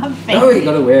something. No, you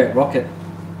got to wear it. Rock it.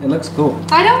 It looks cool.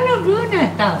 I don't want to ruin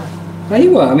it though. No,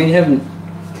 you are. I mean, you haven't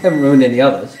ruined any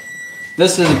others.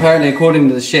 This is apparently, according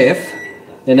to the chef,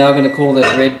 they're now going to call this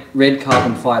red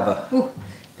carbon fibre. Ooh,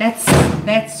 that's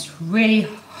really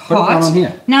hot. Put it down on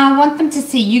here. Now I want them to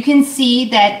see. You can see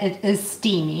that it is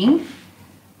steaming.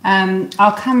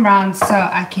 I'll come round so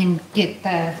I can get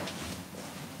the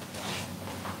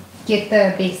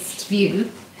best view.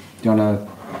 Do you want to?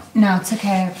 No, it's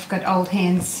okay. I've got old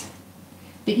hands.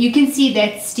 But you can see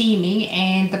that steaming,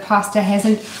 and the pasta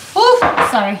hasn't. Oh,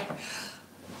 sorry.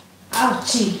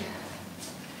 Ouchie.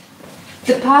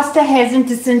 The pasta hasn't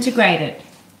disintegrated.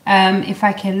 If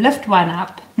I can lift one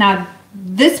up. Now,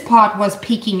 this part was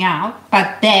peeking out,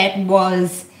 but that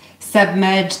was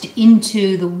submerged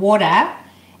into the water,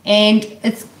 and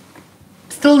it's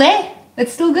still there.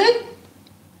 It's still good.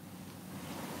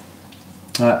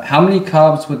 How many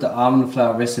carbs would the almond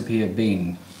flour recipe have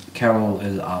been? Carol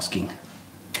is asking.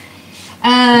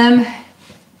 I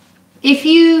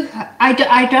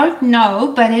don't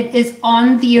know, but it is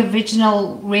on the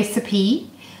original recipe.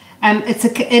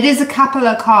 It is a couple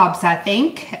of carbs, I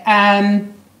think.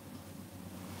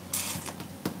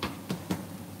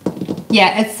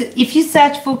 Yeah, it's if you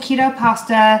search for Keto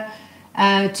Pasta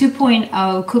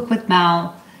 2.0 Cook with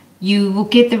Mel, you will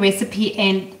get the recipe,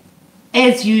 and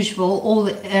as usual, all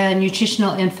the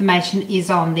nutritional information is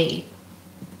on there.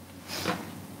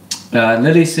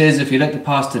 Lily says if you let the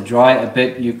pasta dry a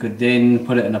bit, you could then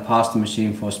put it in a pasta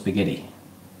machine for spaghetti.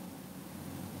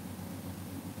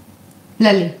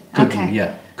 Lily, okay.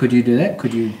 Yeah. Could you do that?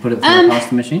 Could you put it through a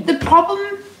pasta machine? The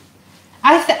problem,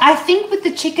 I think with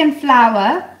the chicken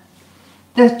flour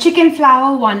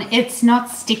one, it's not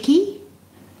sticky.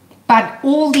 but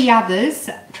all the others,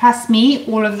 trust me,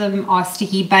 all of them are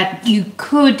sticky, but you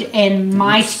could and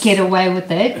might get away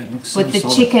with it with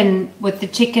the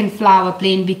chicken flour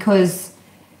blend, because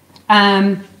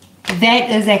that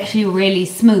is actually really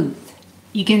smooth.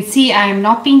 You can see I'm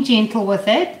not being gentle with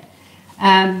it,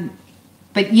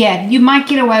 but yeah, you might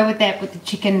get away with that with the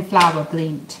chicken flour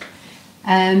blend.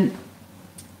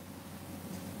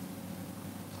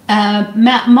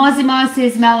 Mozima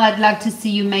says, Mel, I'd love to see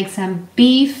you make some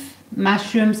beef,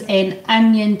 mushrooms and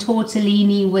onion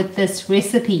tortellini with this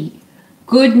recipe.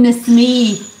 Goodness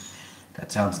me.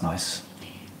 That sounds nice.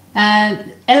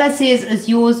 Ella says, is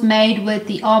yours made with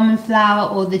the almond flour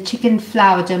or the chicken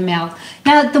flour, Jamel?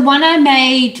 Now, the one I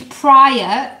made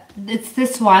prior, it's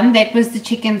this one, that was the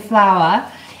chicken flour.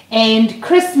 And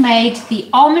Chris made the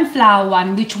almond flour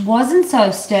one, which wasn't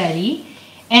so sturdy.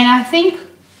 And I think,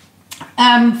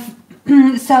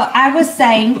 so I was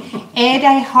saying, add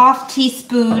a half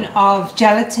teaspoon of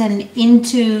gelatin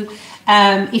into,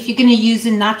 if you're going to use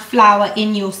a nut flour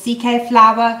in your CK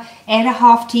flour, add a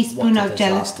half teaspoon of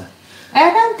gelatin. I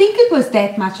don't think it was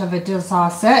that much of a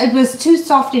disaster. It was too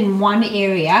soft in one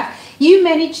area. You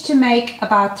managed to make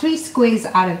about 3 squares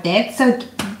out of that, so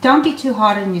don't be too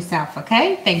hard on yourself,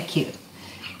 okay? Thank you.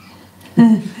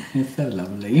 You're so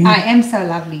lovely. I am so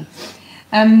lovely.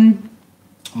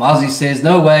 Marzi says,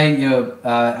 no way, your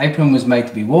apron was made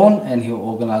to be worn, and he'll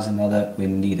organise another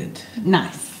when needed.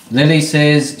 Nice. Lily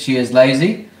says she is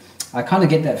lazy. I kind of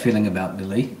get that feeling about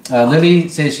Lily. Lily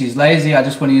says she's lazy. I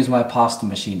just want to use my pasta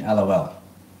machine. LOL.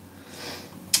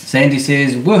 Sandy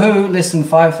says, woohoo, less than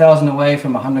 5,000 away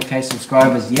from 100k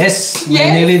subscribers. Yes,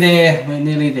 we're nearly there. We're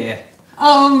nearly there.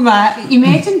 Oh my,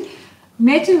 imagine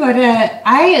what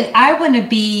I want to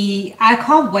be. I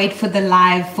can't wait for the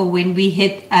live for when we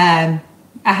hit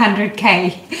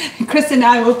 100k. Chris and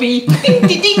I will be ding,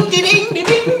 ding, ding, ding, ding,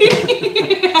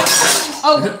 ding.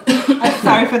 Oh, I'm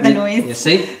sorry for the noise. You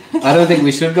see, I don't think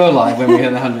we should go live when we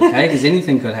hit 100k, because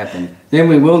anything could happen. Then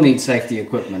we will need safety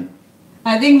equipment.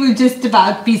 I think we'll just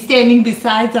about be standing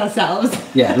beside ourselves.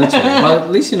 Yeah, literally. Well, at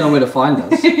least you know where to find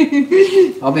us.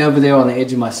 I'll be over there on the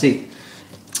edge of my seat.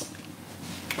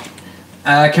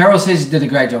 Carol says you did a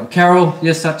great job. Carol,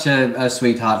 you're such a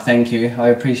sweetheart. Thank you. I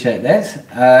appreciate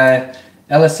that.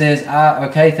 Ella says,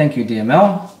 okay, thank you, dear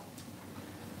Mel.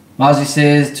 Marzi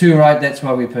says, too right, that's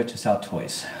why we purchase our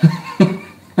toys.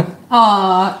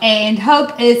 Oh, and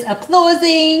Hope is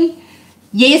applauding.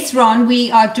 Yes, Ron, we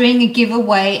are doing a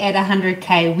giveaway at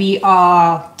 100k. We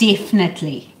are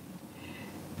definitely.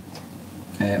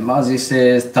 Marzi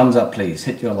says, thumbs up, please.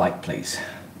 Hit your like, please.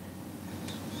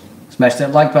 Smash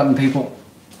that like button, people.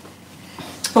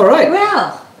 All right.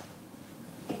 Well,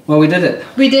 we did it.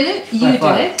 We did it. You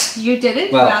did it. You did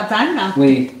it. Well done. Now.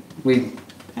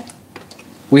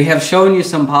 We have shown you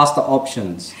some pasta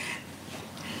options.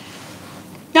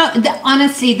 No,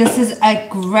 honestly, this is a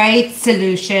great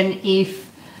solution if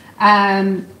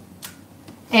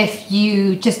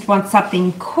you just want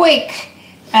something quick,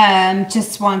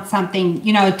 just want something,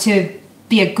 to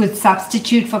be a good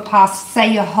substitute for pasta.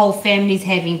 Say your whole family's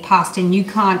having pasta and you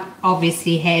can't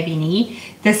obviously have any.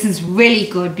 This is really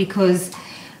good because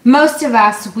most of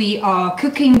us, we are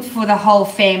cooking for the whole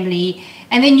family,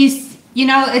 and then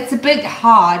it's a bit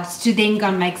hard to then go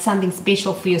and make something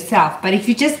special for yourself. But if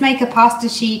you just make a pasta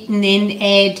sheet and then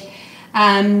add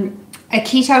a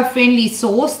keto-friendly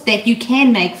sauce that you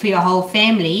can make for your whole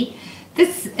family,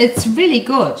 it's really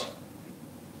good.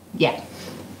 Yeah.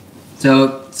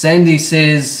 So Sandy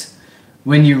says,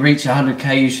 when you reach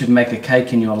 100k, you should make a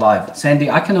cake in your life.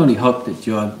 Sandy, I can only hope that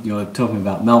you're talking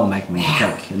about Mel making a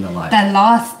cake in the life.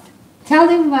 Tell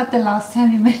them about the last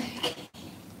time you made a cake.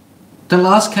 The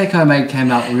last cake I made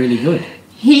came out really good.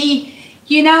 He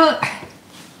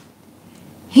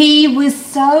was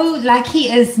so, like he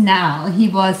was now,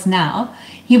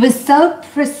 he was so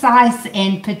precise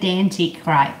and pedantic,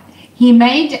 right? He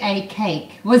made a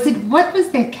cake. What was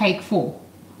that cake for?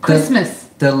 Christmas.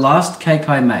 The last cake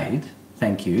I made,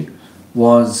 thank you,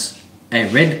 was a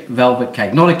red velvet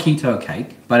cake. Not a keto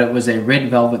cake, but it was a red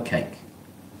velvet cake.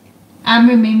 I'm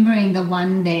remembering the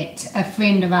one that a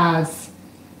friend of ours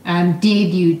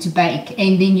dared you to bake,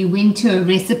 and then you went to a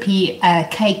recipe,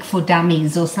 cake for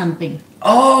dummies or something.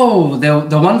 Oh,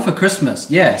 the one for Christmas,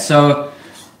 yeah. So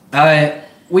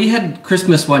we had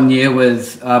Christmas one year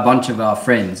with a bunch of our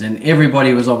friends, and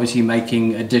everybody was obviously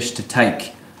making a dish to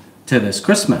take to this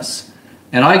Christmas.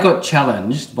 And I got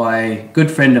challenged by a good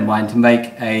friend of mine to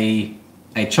make a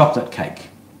chocolate cake.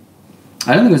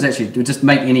 I don't think it was actually to just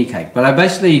make any cake, but I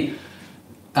basically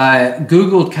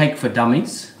Googled cake for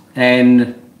dummies,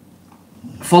 and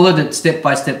followed it step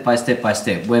by step by step by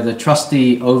step with a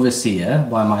trusty overseer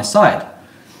by my side.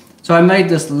 So I made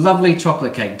this lovely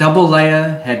chocolate cake, double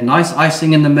layer, had nice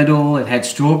icing in the middle, it had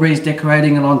strawberries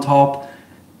decorating it on top.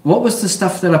 What was the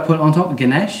stuff that I put on top?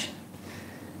 Ganache?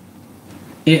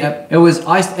 It was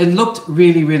iced. It looked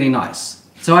really, really nice.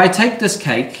 So I take this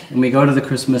cake and we go to the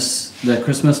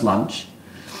Christmas lunch,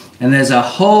 and there's a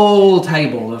whole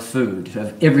table of food,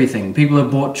 of everything. People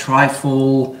have bought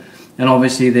trifle, and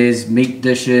obviously there's meat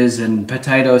dishes and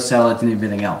potato salad and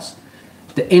everything else.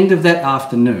 At the end of that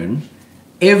afternoon,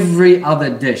 every other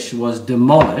dish was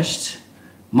demolished.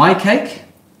 My cake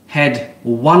had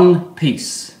one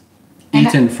piece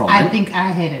eaten from it. I think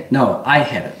I had it. No, I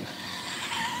had it.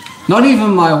 Not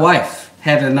even my wife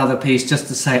had another piece just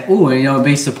to say, oh, you know,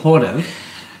 be supportive.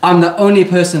 I'm the only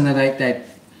person that ate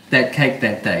that cake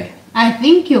that day. I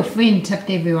think your friend tipped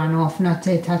everyone off not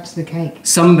to touch the cake.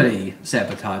 Somebody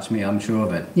sabotaged me, I'm sure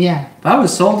of it. Yeah. But I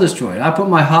was soul destroyed. I put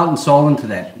my heart and soul into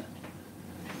that.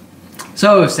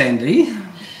 So, Sandy,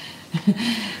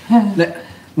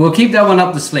 we'll keep that one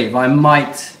up the sleeve. I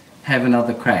might have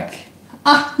another crack.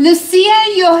 Ah, Lucia,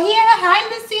 you're here. Hi,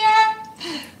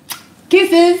 Lucia.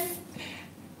 Kisses.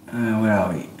 Where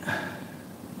are we?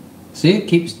 See, it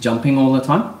keeps jumping all the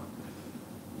time.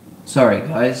 Sorry,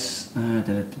 guys.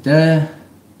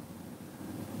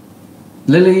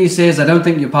 Lily says, I don't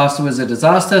think your pasta was a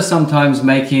disaster. Sometimes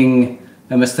making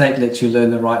a mistake lets you learn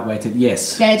the right way to...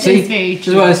 Yes. That See, is very true. This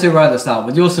is what I said right at the start.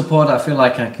 With your support, I feel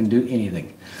like I can do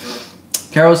anything.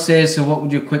 Carol says, so what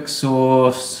would your quick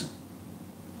sauce...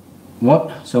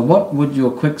 What? So what would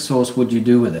your quick sauce would you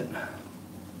do with it?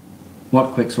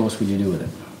 What quick sauce would you do with it?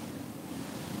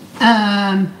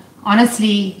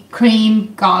 Honestly,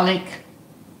 cream, garlic.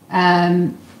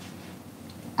 I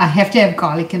have to have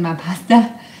garlic in my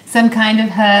pasta. Some kind of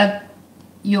herb,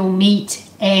 your meat,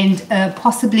 and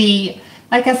possibly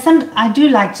like I do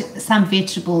like some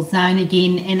vegetables now and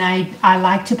again, and I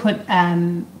like to put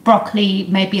broccoli,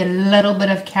 maybe a little bit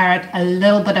of carrot, a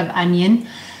little bit of onion.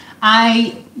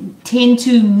 I tend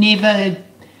to never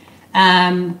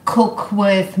cook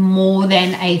with more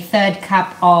than a third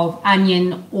cup of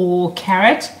onion or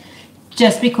carrot,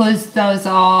 just because those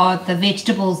are the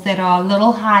vegetables that are a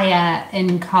little higher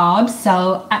in carbs.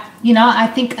 So, I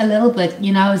think a little bit,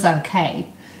 is okay.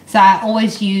 So I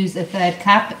always use a third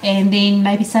cup, and then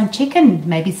maybe some chicken,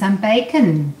 maybe some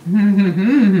bacon.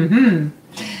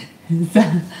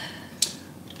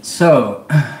 So,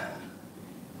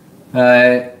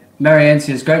 Marianne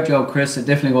says, great job, Chris. It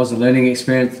definitely was a learning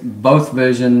experience. Both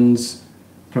versions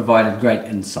provided great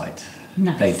insight.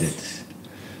 Nice. They did.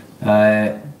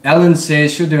 Alan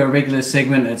says, should do a regular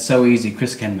segment. It's so easy.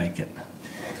 Chris can make it.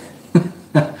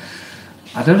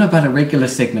 I don't know about a regular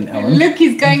segment, Alan. Look,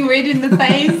 he's going red in the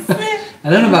face. I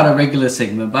don't know about a regular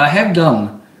segment, but I have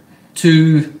done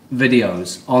 2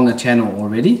 videos on the channel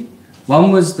already.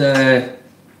 One was the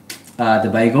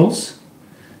bagels,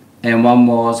 and one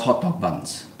was hot dog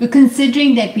buns. But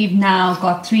considering that we've now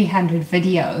got 300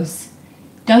 videos,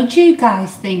 don't you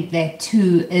guys think that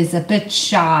 2 is a bit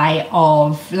shy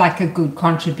of like a good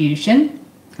contribution?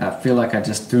 I feel like I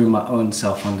just threw my own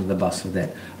self under the bus with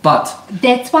that. But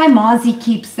that's why Marzi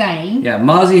keeps saying. Yeah,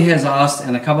 Marzi has asked,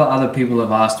 and a couple of other people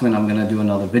have asked when I'm going to do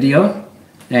another video.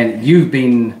 And you've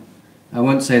been, I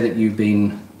won't say that you've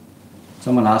been,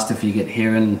 someone asked if you get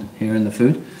hair in the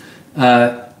food.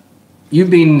 You've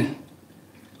been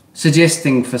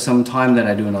suggesting for some time that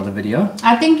I do another video.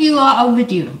 I think you are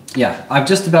overdue. Yeah, I've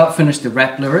just about finished the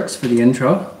rap lyrics for the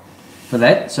intro for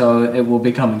that, so it will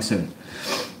be coming soon.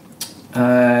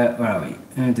 Where are we?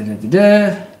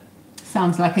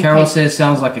 Sounds like a Carol cake. says,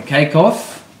 sounds like a cake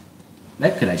off.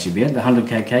 That could actually be it, the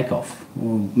 100k cake off.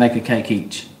 We'll make a cake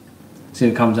each. See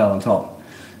what comes out on top.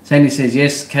 Sandy says,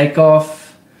 yes, cake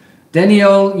off.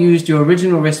 Danielle used your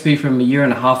original recipe from 1.5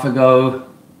 years ago,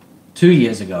 2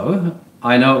 years ago.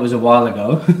 I know it was a while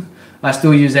ago. I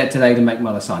still use that today to make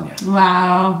my lasagna.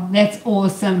 Wow, that's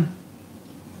awesome.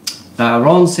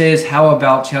 Ron says, how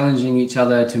about challenging each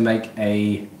other to make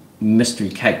a mystery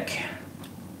cake?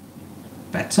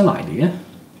 That's an idea.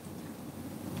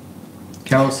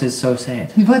 Carol says, so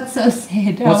sad. What's so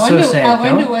sad? What's so sad, I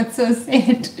wonder Carol? what's so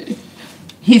sad.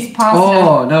 His pasta.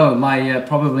 Oh, no,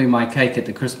 probably my cake at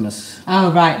the Christmas.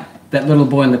 Oh, right. That little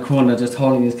boy in the corner just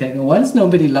holding his cake. Why does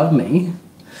nobody love me?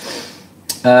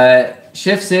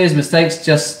 Chef says, mistakes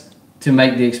just to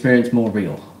make the experience more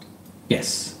real.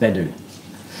 Yes, they do. You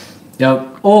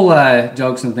know, all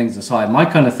jokes and things aside, my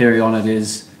kind of theory on it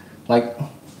is, like,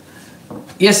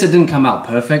 yes, it didn't come out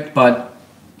perfect, but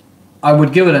I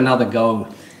would give it another go.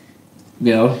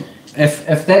 You know,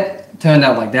 if that turned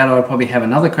out like that, I would probably have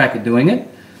another crack at doing it.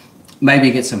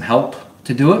 maybe get some help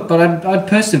to do it, but I'd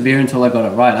persevere until I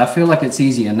got it right. I feel like it's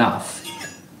easy enough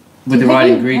with the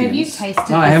right ingredients. Have you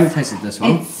tasted No, I haven't tasted this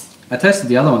one. I tasted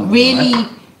the other one. Really? Right?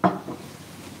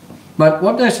 But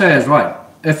what they say is right.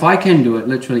 If I can do it,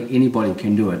 literally anybody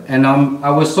can do it. And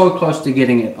I was so close to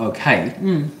getting it okay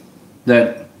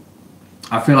that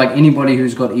I feel like anybody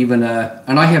who's got even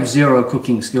and I have zero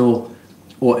cooking skill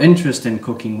or interest in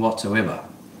cooking whatsoever.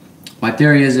 My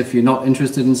theory is if you're not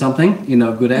interested in something, you're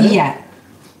not good at it. Yeah.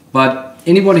 But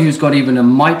anybody who's got even a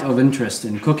mite of interest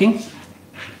in cooking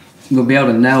will be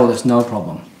able to nail this no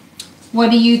problem.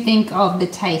 What do you think of the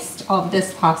taste of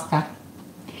this pasta?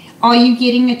 Are you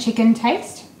getting a chicken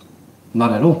taste?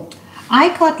 Not at all. I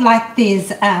got like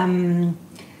there's,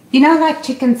 like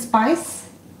chicken spice.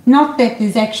 Not that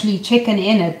there's actually chicken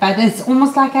in it, but it's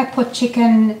almost like I put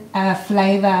chicken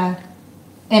flavor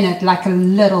in it, like a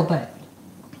little bit.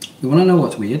 You want to know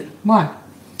what's weird? What?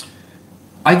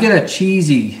 I get a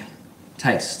cheesy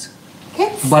taste.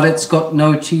 But it's got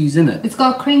no cheese in it. It's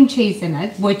got cream cheese in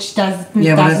it, which doesn't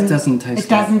taste. It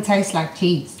doesn't taste like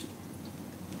cheese.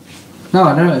 No,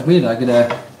 I don't know. It's weird. I get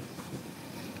a.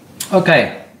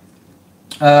 Okay.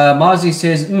 Marzi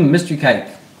says, mystery cake.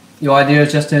 Your idea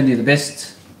has just earned you the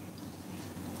best.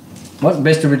 What?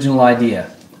 Best original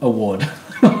idea award.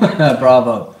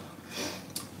 Bravo.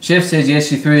 Chef says,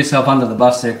 yes, you threw yourself under the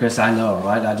bus there, Chris. I know,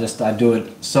 right? I do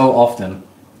it so often.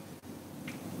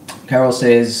 Carol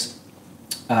says,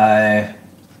 yes,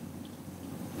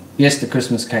 the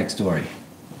Christmas cake story.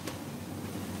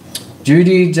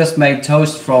 Judy just made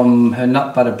toast from her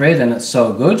nut butter bread and it's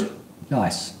so good.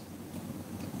 Nice.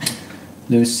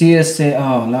 Lucia said,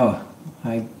 oh no,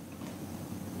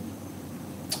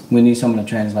 we need someone to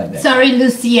translate that. Sorry,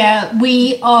 Lucia,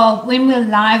 when we're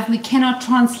live, we cannot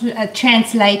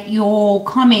translate your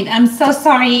comment. I'm so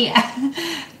sorry.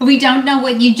 We don't know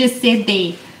what you just said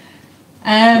there.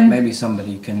 Maybe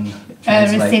somebody can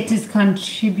translate. Recetas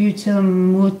contributo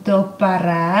muito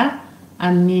para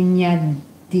a minha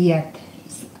dieta.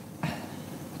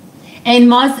 And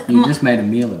you just made a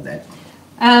meal of that.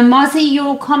 Mozzie,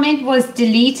 your comment was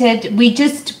deleted. We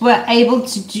just were able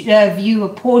to view a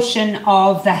portion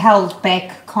of the held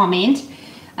back comment.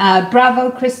 Bravo,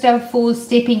 Christo, for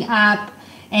stepping up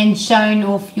and showing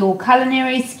off your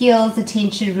culinary skills.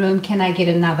 Attention room, can I get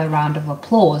another round of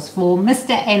applause for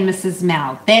Mr. and Mrs.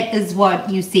 Mal? That is what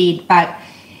you said, but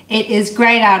it is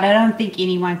grayed out. I don't think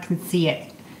anyone can see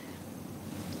it.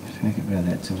 Make it around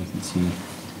that so we can see.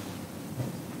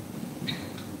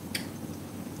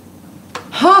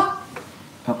 Huh?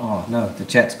 Oh no, the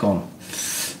chat's gone.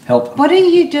 Help. What are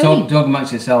you doing? Talk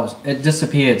amongst yourselves. It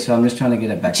disappeared, so I'm just trying to get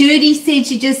it back. Judy said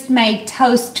she just made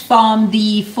toast from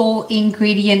the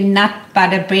 4-ingredient nut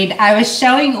butter bread. I was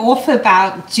showing off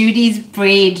about Judy's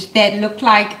bread that looked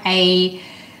like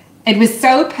it was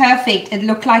so perfect, it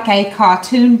looked like a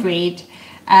cartoon bread.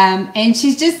 And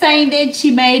she's just saying that she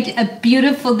made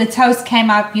the toast came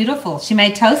out beautiful. She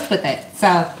made toast with it, so.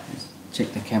 Let's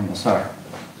check the camera, sorry.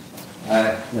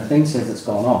 The thing says it's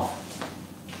gone off.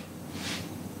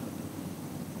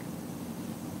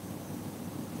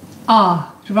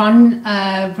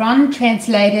 Ron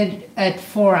translated it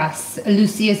for us.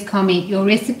 Lucia's comment, your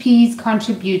recipes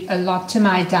contribute a lot to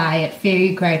my diet.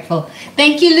 Very grateful.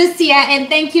 Thank you, Lucia, and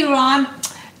thank you, Ron.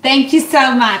 Thank you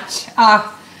so much.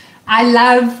 I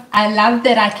love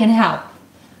that I can help.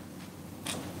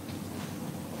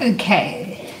 Okay.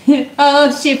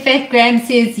 Oh, Chef Fat Graham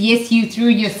says, yes, you threw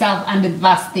yourself under the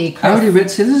bus there, Chris. I already read,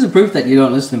 so this is a proof that you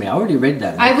don't listen to me. I already read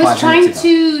that. I was trying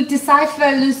to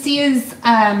decipher Lucia's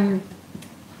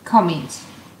comment.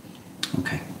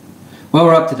 Okay. Well,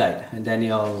 we're up to date, and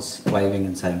Danielle's waving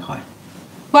and saying hi.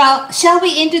 Well, shall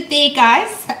we end it there,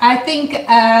 guys? I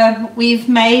think we've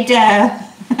made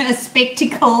a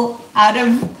spectacle out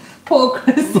of poor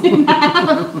Chris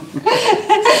now.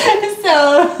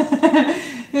 So...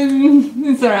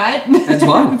 it's all right. That's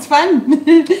fine. It's fun.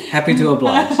 Happy to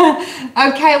oblige.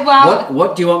 Okay, well...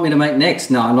 What do you want me to make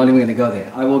next? No, I'm not even going to go there.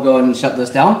 I will go and shut this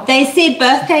down. They said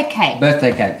birthday cake.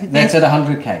 Birthday cake. That's at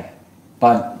 100K.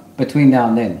 But between now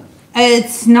and then.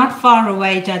 It's not far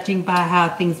away, judging by how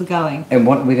things are going. And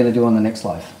what are we going to do on the next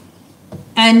live?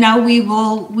 And no, we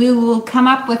will come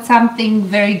up with something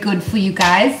very good for you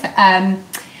guys.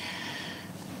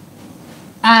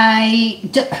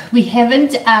 We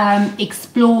haven't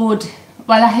explored,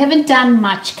 well, I haven't done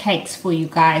much cakes for you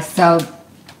guys, so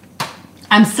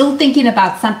I'm still thinking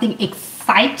about something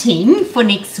exciting for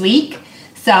next week,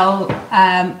 so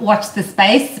watch the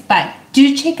space, but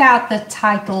do check out the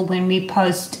title when we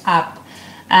post up,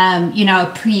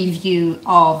 a preview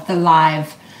of the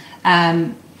live,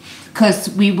 because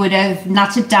we would have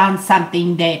nutted down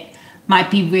something that might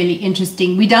be really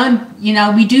interesting. We don't,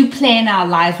 we do plan our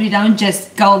lives. We don't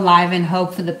just go live and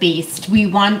hope for the best. We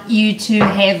want you to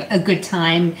have a good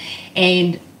time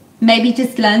and maybe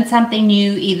just learn something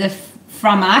new, either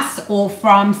from us or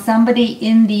from somebody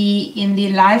in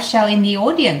the live show in the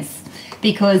audience,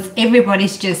 because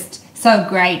everybody's just so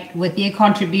great with their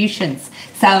contributions.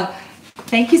 So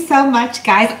thank you so much,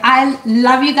 guys. I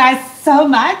love you guys so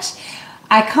much.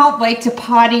 I can't wait to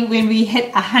party when we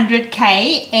hit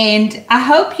 100K, and I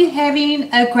hope you're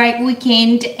having a great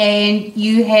weekend and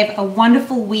you have a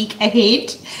wonderful week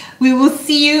ahead. We will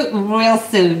see you real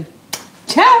soon.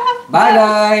 Ciao. Bye,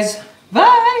 guys.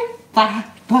 Bye. Bye.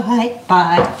 Bye.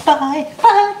 Bye. Bye.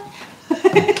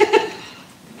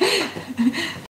 Bye.